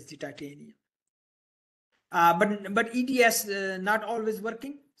pattern is the titanium. But EDS not always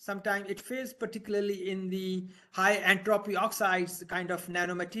working. Sometimes it fails, particularly in the high entropy oxides kind of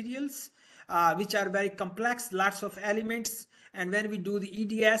nanomaterials, which are very complex, lots of elements. And when we do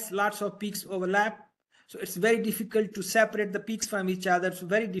the EDS, lots of peaks overlap. So it's very difficult to separate the peaks from each other. It's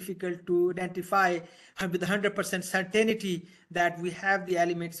very difficult to identify with 100% certainty that we have the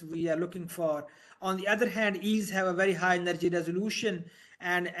elements we are looking for. On the other hand, EEs have a very high energy resolution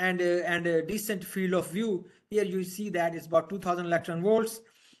and a decent field of view. Here you see that it's about 2000 electron volts.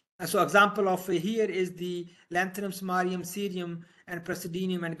 So example of here is the lanthanum, samarium, cerium, and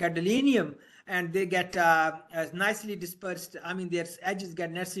praseodymium and gadolinium, and they get nicely dispersed. I mean, their edges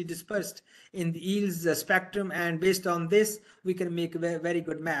get nicely dispersed in the yields spectrum, and based on this, we can make a very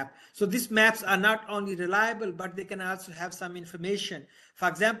good map. So these maps are not only reliable, but they can also have some information. For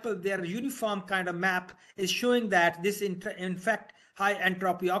example, their uniform kind of map is showing that this, in fact, high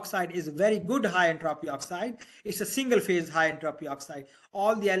entropy oxide is a very good high entropy oxide. It's a single phase high entropy oxide.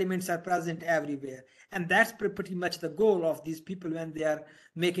 All the elements are present everywhere. And that's pretty much the goal of these people when they are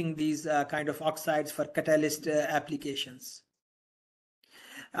making these kind of oxides for catalyst applications.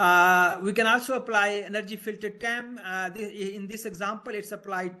 We can also apply energy filtered TEM. In this example, it's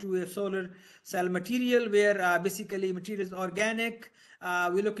applied to a solar cell material where basically material is organic.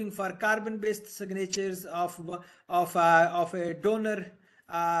 We're looking for carbon-based signatures of a donor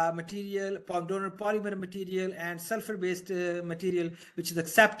material, donor polymer material, and sulfur-based material, which is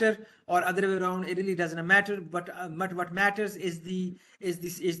acceptor, or other way around. It really doesn't matter. But what matters is the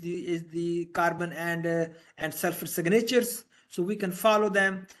carbon and sulfur signatures. So we can follow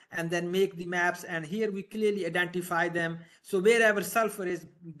them and then make the maps, and here we clearly identify them. So wherever sulfur is,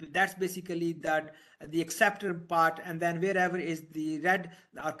 that's basically the acceptor part, and then wherever is the red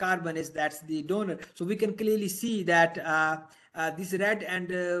or carbon is, that's the donor. So we can clearly see that these red and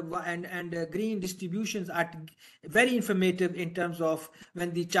green distributions are very informative in terms of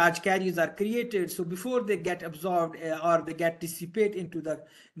when the charge carriers are created. So before they get absorbed or they get dissipate into the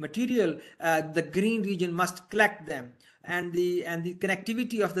material, the green region must collect them. And the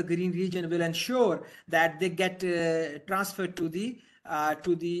connectivity of the green region will ensure that they get transferred to the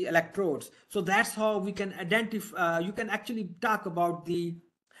electrodes. So that's how we can identify. You can actually talk about the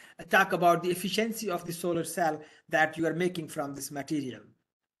efficiency of the solar cell that you are making from this material.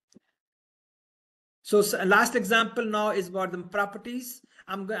 So last example now is about the properties.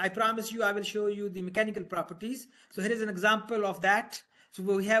 I promise you I will show you the mechanical properties. So here is an example of that. So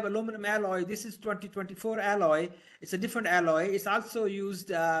we have aluminum alloy. This is 2024 alloy. It's a different alloy. It's also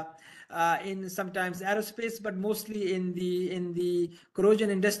used in sometimes aerospace, but mostly in the corrosion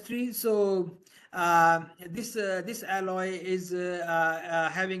industry. So this alloy is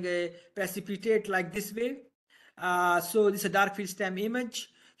having a precipitate like this way. So this is a dark field STEM image.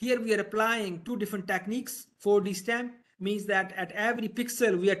 Here we are applying two different techniques. 4D STEM means that at every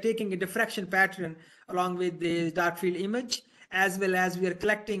pixel we are taking a diffraction pattern along with the dark field image, as well as we are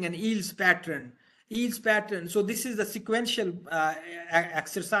collecting an yields pattern. So this is the sequential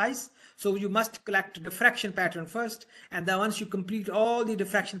exercise. So you must collect diffraction pattern first, and then once you complete all the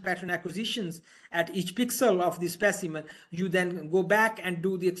diffraction pattern acquisitions at each pixel of the specimen, you then go back and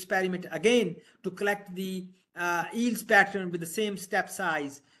do the experiment again to collect the yields pattern with the same step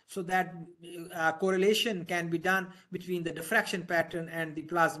size. so that correlation can be done between the diffraction pattern and the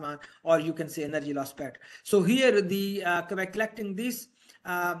plasma, or you can say energy loss pattern. So here, by collecting this,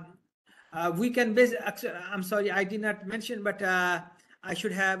 we can I'm sorry, I did not mention, but I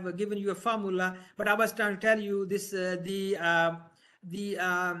should have given you a formula, but I was trying to tell you this, the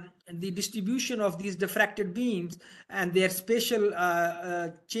distribution of these diffracted beams and their spatial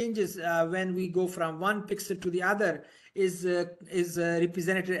changes when we go from one pixel to the other is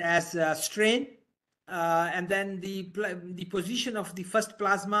represented as strain, and then the position of the first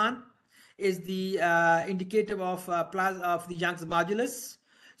plasmon is the indicative of the Young's modulus.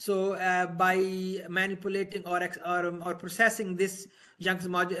 So by manipulating or processing this Young's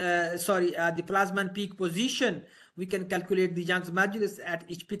the plasmon peak position, we can calculate the Young's modulus at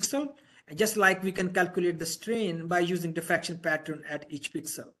each pixel, just like we can calculate the strain by using diffraction pattern at each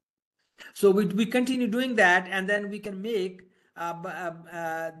pixel. So we continue doing that, and then we can make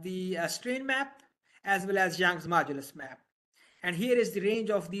the strain map as well as Young's modulus map. And here is the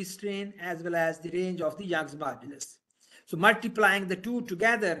range of the strain as well as the range of the Young's modulus. So multiplying the two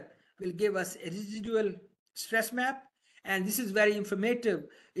together will give us a residual stress map. And this is very informative.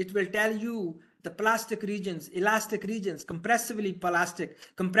 It will tell you the plastic regions, elastic regions, compressively plastic,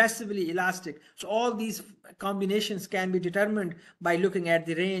 compressively elastic. So all these combinations can be determined by looking at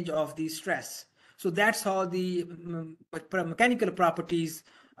the range of the stress. So that's how the mechanical properties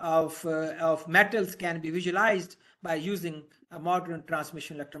of metals can be visualized by using a modern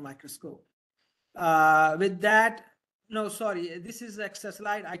transmission electron microscope. With that, no, sorry, this is the extra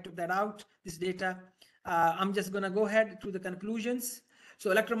slide. I took that out, this data. I'm just going to go ahead to the conclusions. So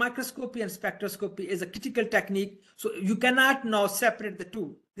electron microscopy and spectroscopy is a critical technique. So you cannot now separate the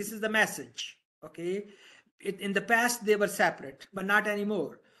two. This is the message, okay? In the past, they were separate, but not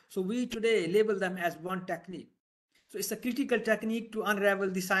anymore. So we today label them as one technique. So it's a critical technique to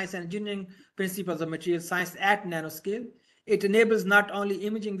unravel the science and engineering principles of material science at nanoscale. It enables not only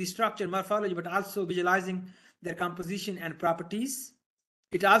imaging the structure, morphology, but also visualizing their composition and properties.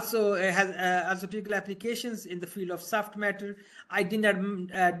 It also has critical applications in the field of soft matter. I did not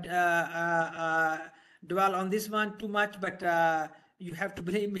dwell on this one too much, but you have to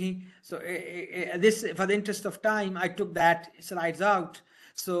blame me. So this, for the interest of time, I took that slides out.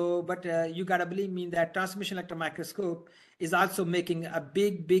 So, but you gotta believe me that transmission electron microscope is also making a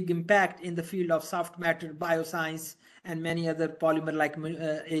big impact in the field of soft matter, bioscience, and many other polymer-like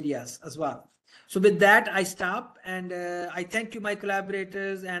areas as well. So with that, I stop, and I thank you, my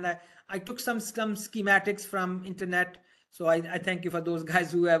collaborators, and I took some schematics from internet. So I thank you for those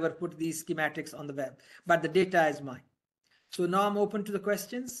guys who ever put these schematics on the web, but the data is mine. So now I'm open to the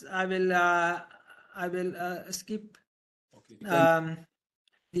questions. I will skip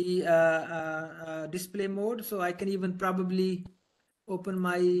the display mode, so I can even probably open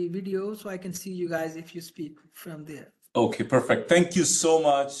my video so I can see you guys if you speak from there. Okay, perfect. Thank you so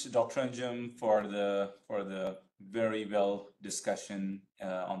much, Dr. Anjum, for the very well discussion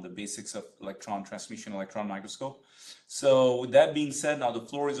on the basics of transmission electron microscope. So with that being said, now the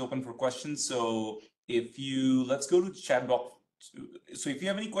floor is open for questions. So let's go to the chat box. So if you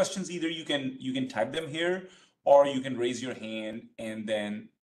have any questions, either you can type them here, or you can raise your hand, and then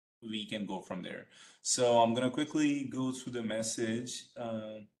we can go from there. So I'm gonna quickly go through the message.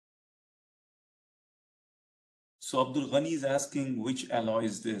 So Abdul Ghani is asking which alloy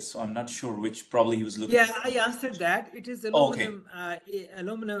is this. So I'm not sure which. Probably he was looking. Yeah, I answered that. It is aluminum. Okay.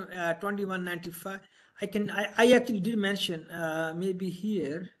 Aluminum 2195. I actually did mention maybe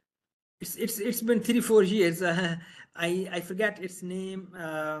here. It's been 3-4 years. I forget its name.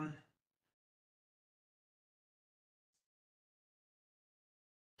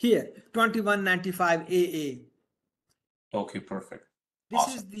 Here, 2195 AA. Okay, perfect. This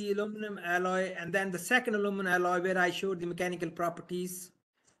awesome. Is the aluminum alloy, and then the second aluminum alloy where I showed the mechanical properties.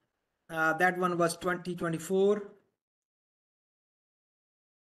 That one was 2024.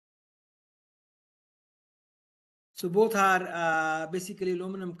 So both are basically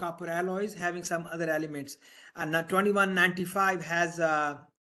aluminum copper alloys having some other elements. And 2195 has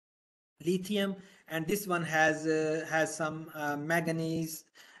lithium, and this one has some manganese,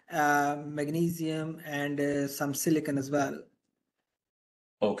 magnesium, and some silicon as well.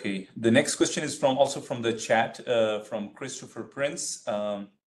 Okay, the next question is also from the chat from Christopher Prince. Dr.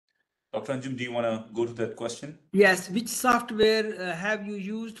 Anjum, do you want to go to that question? Yes. Which software have you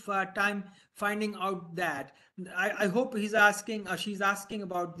used for time finding out that? I hope he's asking, or she's asking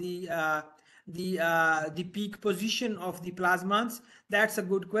about the peak position of the plasmons. That's a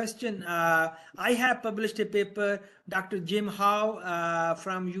good question. I have published a paper, Dr. Jim Howe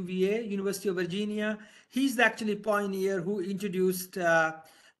from UVA, University of Virginia. He's actually pioneer who introduced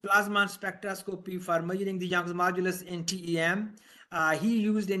plasma spectroscopy for measuring the Young's modulus in TEM. He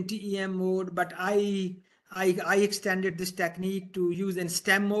used in TEM mode, but I extended this technique to use in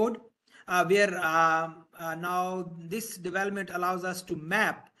STEM mode, where now this development allows us to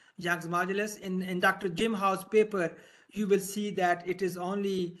map Young's modulus. In Dr. Jim Howe's paper, you will see that it is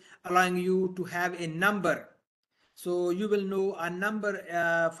only allowing you to have a number. So you will know a number,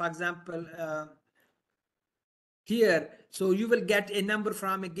 for example, here, so you will get a number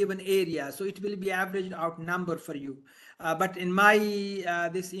from a given area, so it will be averaged out number for you. But in my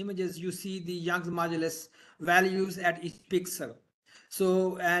this images, you see the Young's modulus values at each pixel.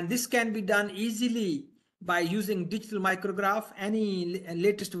 So, and this can be done easily by using digital micrograph. Any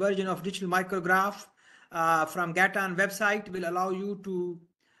latest version of digital micrograph from Gatan website will allow you to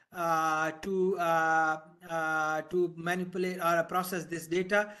manipulate or process this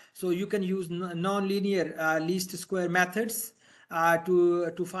data. So you can use non-linear least square methods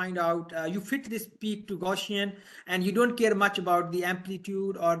to find out, you fit this peak to Gaussian, and you don't care much about the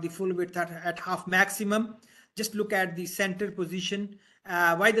amplitude or the full width at half maximum. Just look at the center position.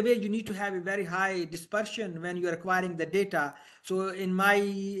 By the way, you need to have a very high dispersion when you are acquiring the data. So in my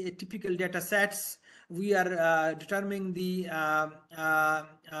typical data sets, we are determining the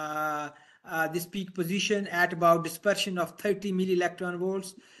this peak position at about dispersion of 30 milli-electron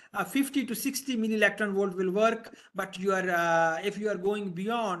volts. 50 to 60 milli-electron volt will work, but you are if you are going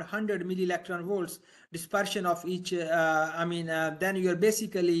beyond 100 milli-electron volts dispersion of each, then you are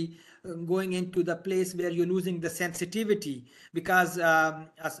basically going into the place where you're losing the sensitivity, because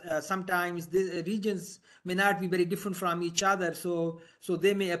sometimes the regions may not be very different from each other, so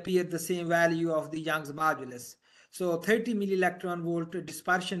they may appear the same value of the Young's modulus. So 30 milli-electron volt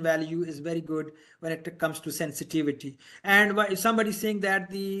dispersion value is very good when it comes to sensitivity. And if somebody's saying that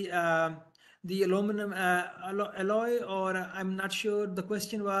the aluminum alloy, or I'm not sure, the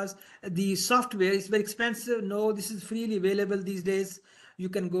question was the software is very expensive. No, this is freely available these days. You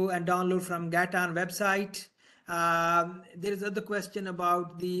can go and download from Gatan website. There is other question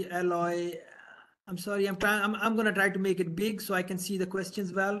about the alloy. I'm sorry, I'm going to try to make it big so I can see the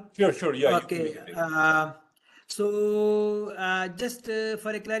questions well. Sure, yeah. Okay. Just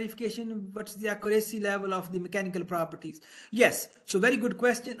for a clarification, what's the accuracy level of the mechanical properties? Yes, so very good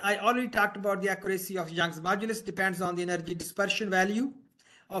question. I already talked about the accuracy of Young's modulus. Depends on the energy dispersion value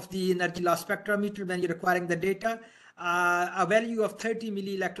of the energy loss spectrometer when you're acquiring the data. A value of 30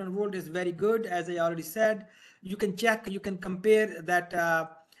 milli-electron volt is very good, as I already said. You can check, you can compare that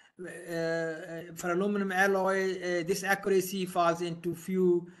for aluminum alloy, this accuracy falls into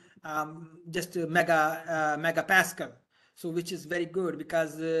few just megapascal, so which is very good,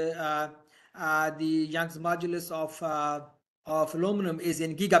 because the Young's modulus of aluminum is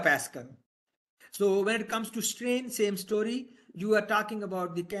in gigapascal. So when it comes to strain, same story. You are talking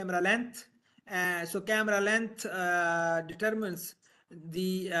about the camera length. So camera length determines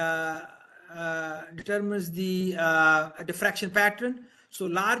the diffraction pattern. So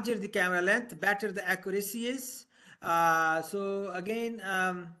larger the camera length, better the accuracy is. So again,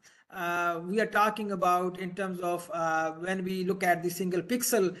 we are talking about in terms of when we look at the single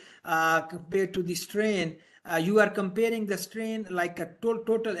pixel compared to the strain, you are comparing the strain like a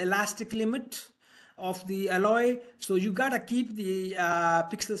total elastic limit of the alloy. So you got to keep the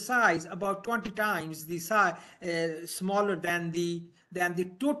pixel size about 20 times the size smaller than the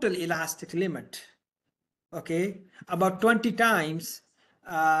total elastic limit. Okay, about 20 times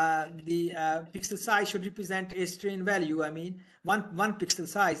the pixel size should represent a strain value. I mean, one pixel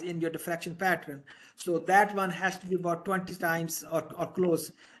size in your diffraction pattern. So that one has to be about 20 times or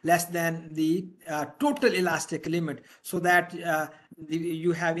close less than the total elastic limit, so that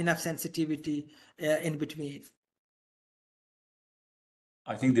you have enough sensitivity in between.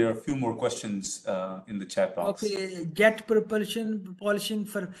 I think there are a few more questions in the chat box. Okay, jet propulsion polishing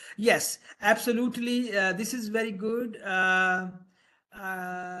for, yes, absolutely. This is very good.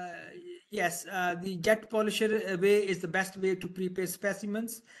 Yes, the jet polisher way is the best way to prepare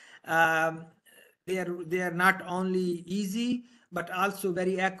specimens. They are not only easy but also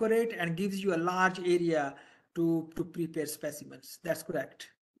very accurate and gives you a large area to prepare specimens. That's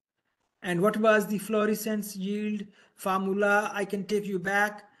correct. And what was the fluorescence yield formula? I can take you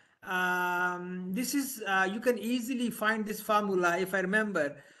back. This is, you can easily find this formula, if I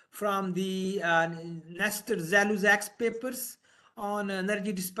remember, from the Nestor Zaluzak's papers on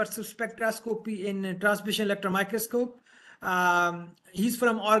energy dispersive spectroscopy in transmission electron microscope. He's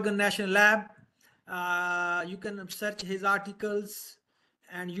from Oregon National Lab. You can search his articles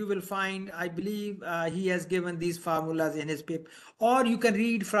and you will find, I believe he has given these formulas in his paper, or you can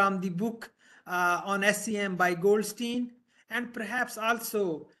read from the book on SCM by Goldstein, and perhaps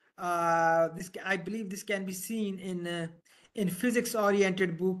also I believe this can be seen in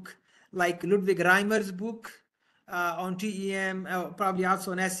physics-oriented book like Ludwig Reimer's book on TEM, probably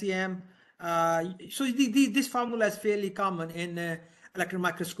also on SEM. So this formula is fairly common in electron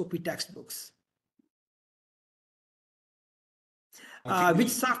microscopy textbooks. Which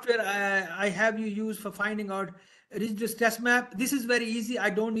software I have you use for finding out residual stress map? This is very easy. I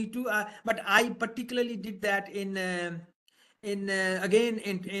don't need to, but I particularly did that in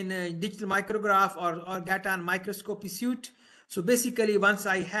digital micrograph or Gatan microscopy suite. So basically, once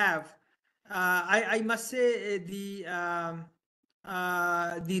I have, I must say the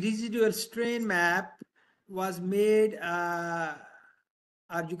residual strain map was made, or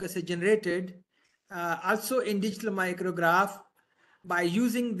you can say generated, also in digital micrograph by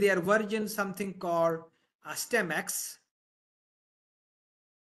using their version, something called STEMX.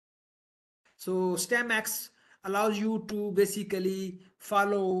 So STEMX allows you to basically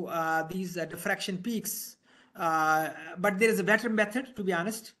follow these diffraction peaks. But there is a better method, to be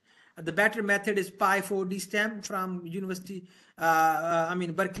honest. The better method is Pi4D STEM from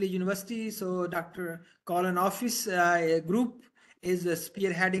Berkeley University. So Dr. Colin Office group is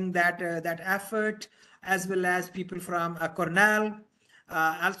spearheading that effort, as well as people from Cornell,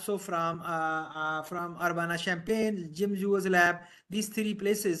 also from Urbana-Champaign, Jim Zhuo's lab. These three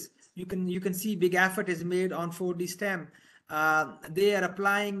places, you can see big effort is made on 4D STEM. They are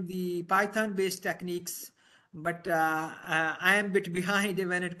applying the Python-based techniques, but I am a bit behind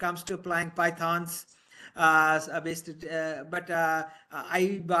when it comes to applying Python's but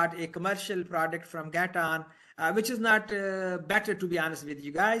I bought a commercial product from Gatan, which is not better, to be honest with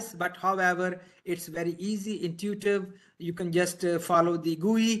you guys, but however, it's very easy, intuitive. You can just follow the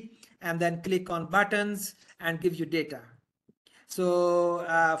GUI and then click on buttons and give you data. So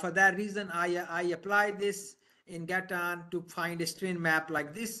for that reason, I applied this in Gatan to find a strain map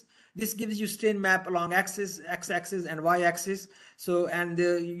like this. This gives you strain map along x-axis and y-axis. So, and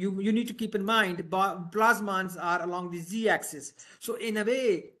you need to keep in mind, plasmons are along the z-axis. So in a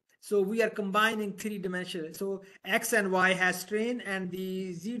way, so we are combining three dimensions. So x and y has strain, and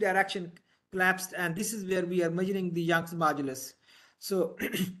the z direction collapsed, and this is where we are measuring the Young's modulus. So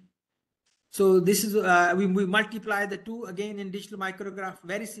so this is we multiply the two again in digital micrograph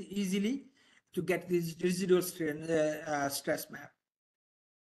very easily to get this residual strain stress map.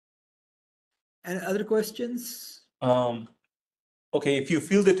 And other questions? Okay, if you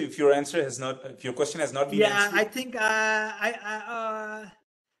feel that if your question has not been answered. I think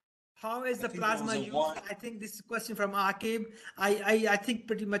how is the plasma used? I think this is a question from Akib. I think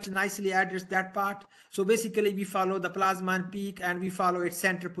pretty much nicely addressed that part. So basically, we follow the plasma peak and we follow its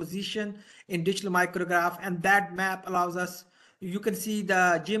center position in digital micrograph, and that map allows us. You can see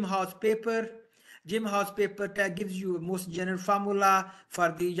the Jim House paper. Jim House paper gives you a most general formula for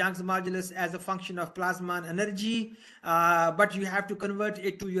the Young's modulus as a function of plasma and energy, but you have to convert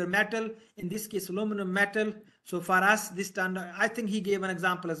it to your metal, in this case aluminum metal. So for us, this standard, I think he gave an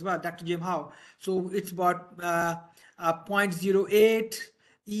example as well, Dr. Jim Howe. So it's about 0.08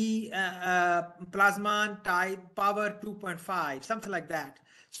 E plasma type power 2.5, something like that.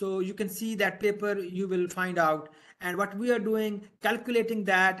 So you can see that paper, you will find out. And what we are doing, calculating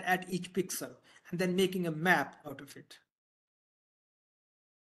that at each pixel, and then making a map out of it.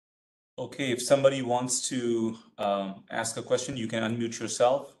 Okay, if somebody wants to ask a question, you can unmute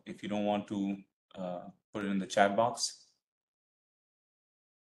yourself if you don't want to put it in the chat box.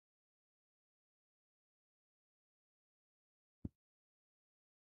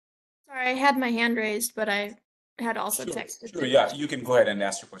 Sorry, I had my hand raised, but I had also texted. Sure, yeah, you can go ahead and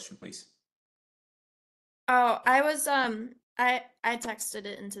ask your question, please. Oh, I was I texted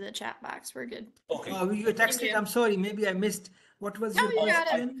it into the chat box. We're good. Okay. You texted. I'm sorry, maybe I missed. What was your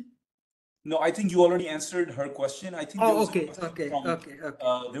question? No, I think you already answered her question. I think. Okay.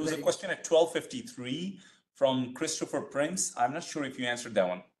 There was a question at 12:53 from Christopher Prince. I'm not sure if you answered that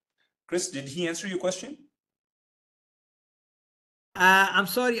one. Chris, did he answer your question? I'm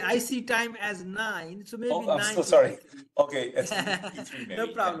sorry, I see time as 9, so maybe 9. I'm so sorry. Okay, no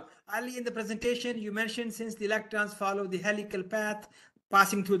problem. Yeah. Early in the presentation, you mentioned since the electrons follow the helical path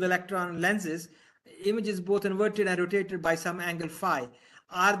passing through the electron lenses, image is both inverted and rotated by some angle phi.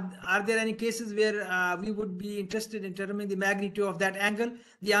 Are there any cases where we would be interested in determining the magnitude of that angle?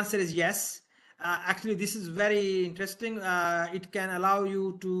 The answer is yes. Actually, this is very interesting. It can allow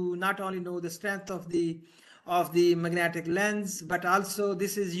you to not only know the strength of the magnetic lens, but also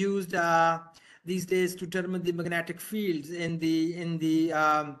this is used these days to determine the magnetic fields in the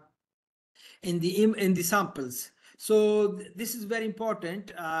samples. So this is very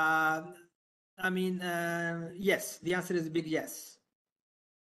important. I mean, yes, the answer is a big yes.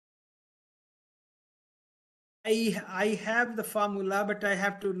 I have the formula, but I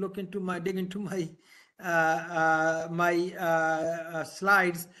have to dig into my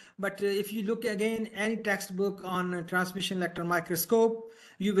slides. But if you look again, any textbook on transmission electron microscope,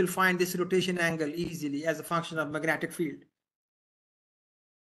 you will find this rotation angle easily as a function of magnetic field.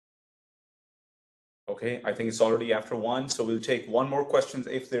 Okay, I think it's already after 1, so we'll take one more question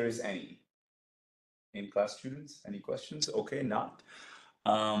if there is any. In class, students, any questions? Okay, not.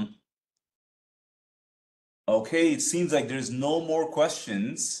 Okay, it seems like there's no more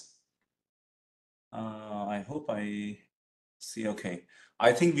questions. I hope I see. Okay,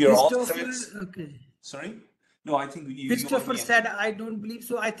 I think we are all Christopher, set. okay. Sorry? No, I think you Christopher already said, I don't believe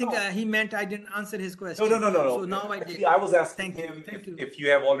so. I think No. he meant I didn't answer his question. No. So now I Actually, did. I was asking Thank you. him Thank you. if you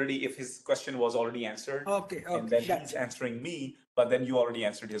have already, if his question was already answered. Okay. And then he's Gotcha. answering me, but then you already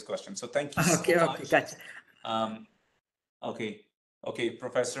answered his question. So thank you so Okay. much. Gotcha. Okay,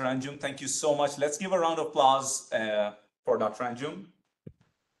 Professor Anjum, thank you so much. Let's give a round of applause for Dr. Anjum.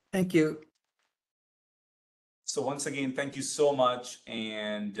 Thank you. So once again, thank you so much,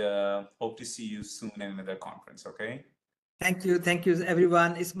 and hope to see you soon in another conference, okay? Thank you,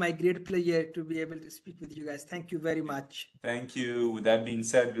 everyone. It's my great pleasure to be able to speak with you guys. Thank you very much. Thank you. With that being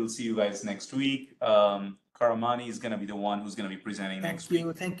said, we'll see you guys next week. Karamani is going to be the one who's going to be presenting next week.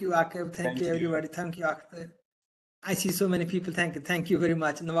 Thank you, Akib. Thank you, everybody. Thank you, Akib. I see so many people. Thank you very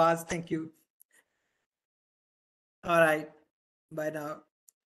much. Nawaz, thank you. All right. Bye now.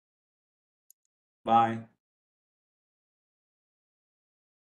 Bye.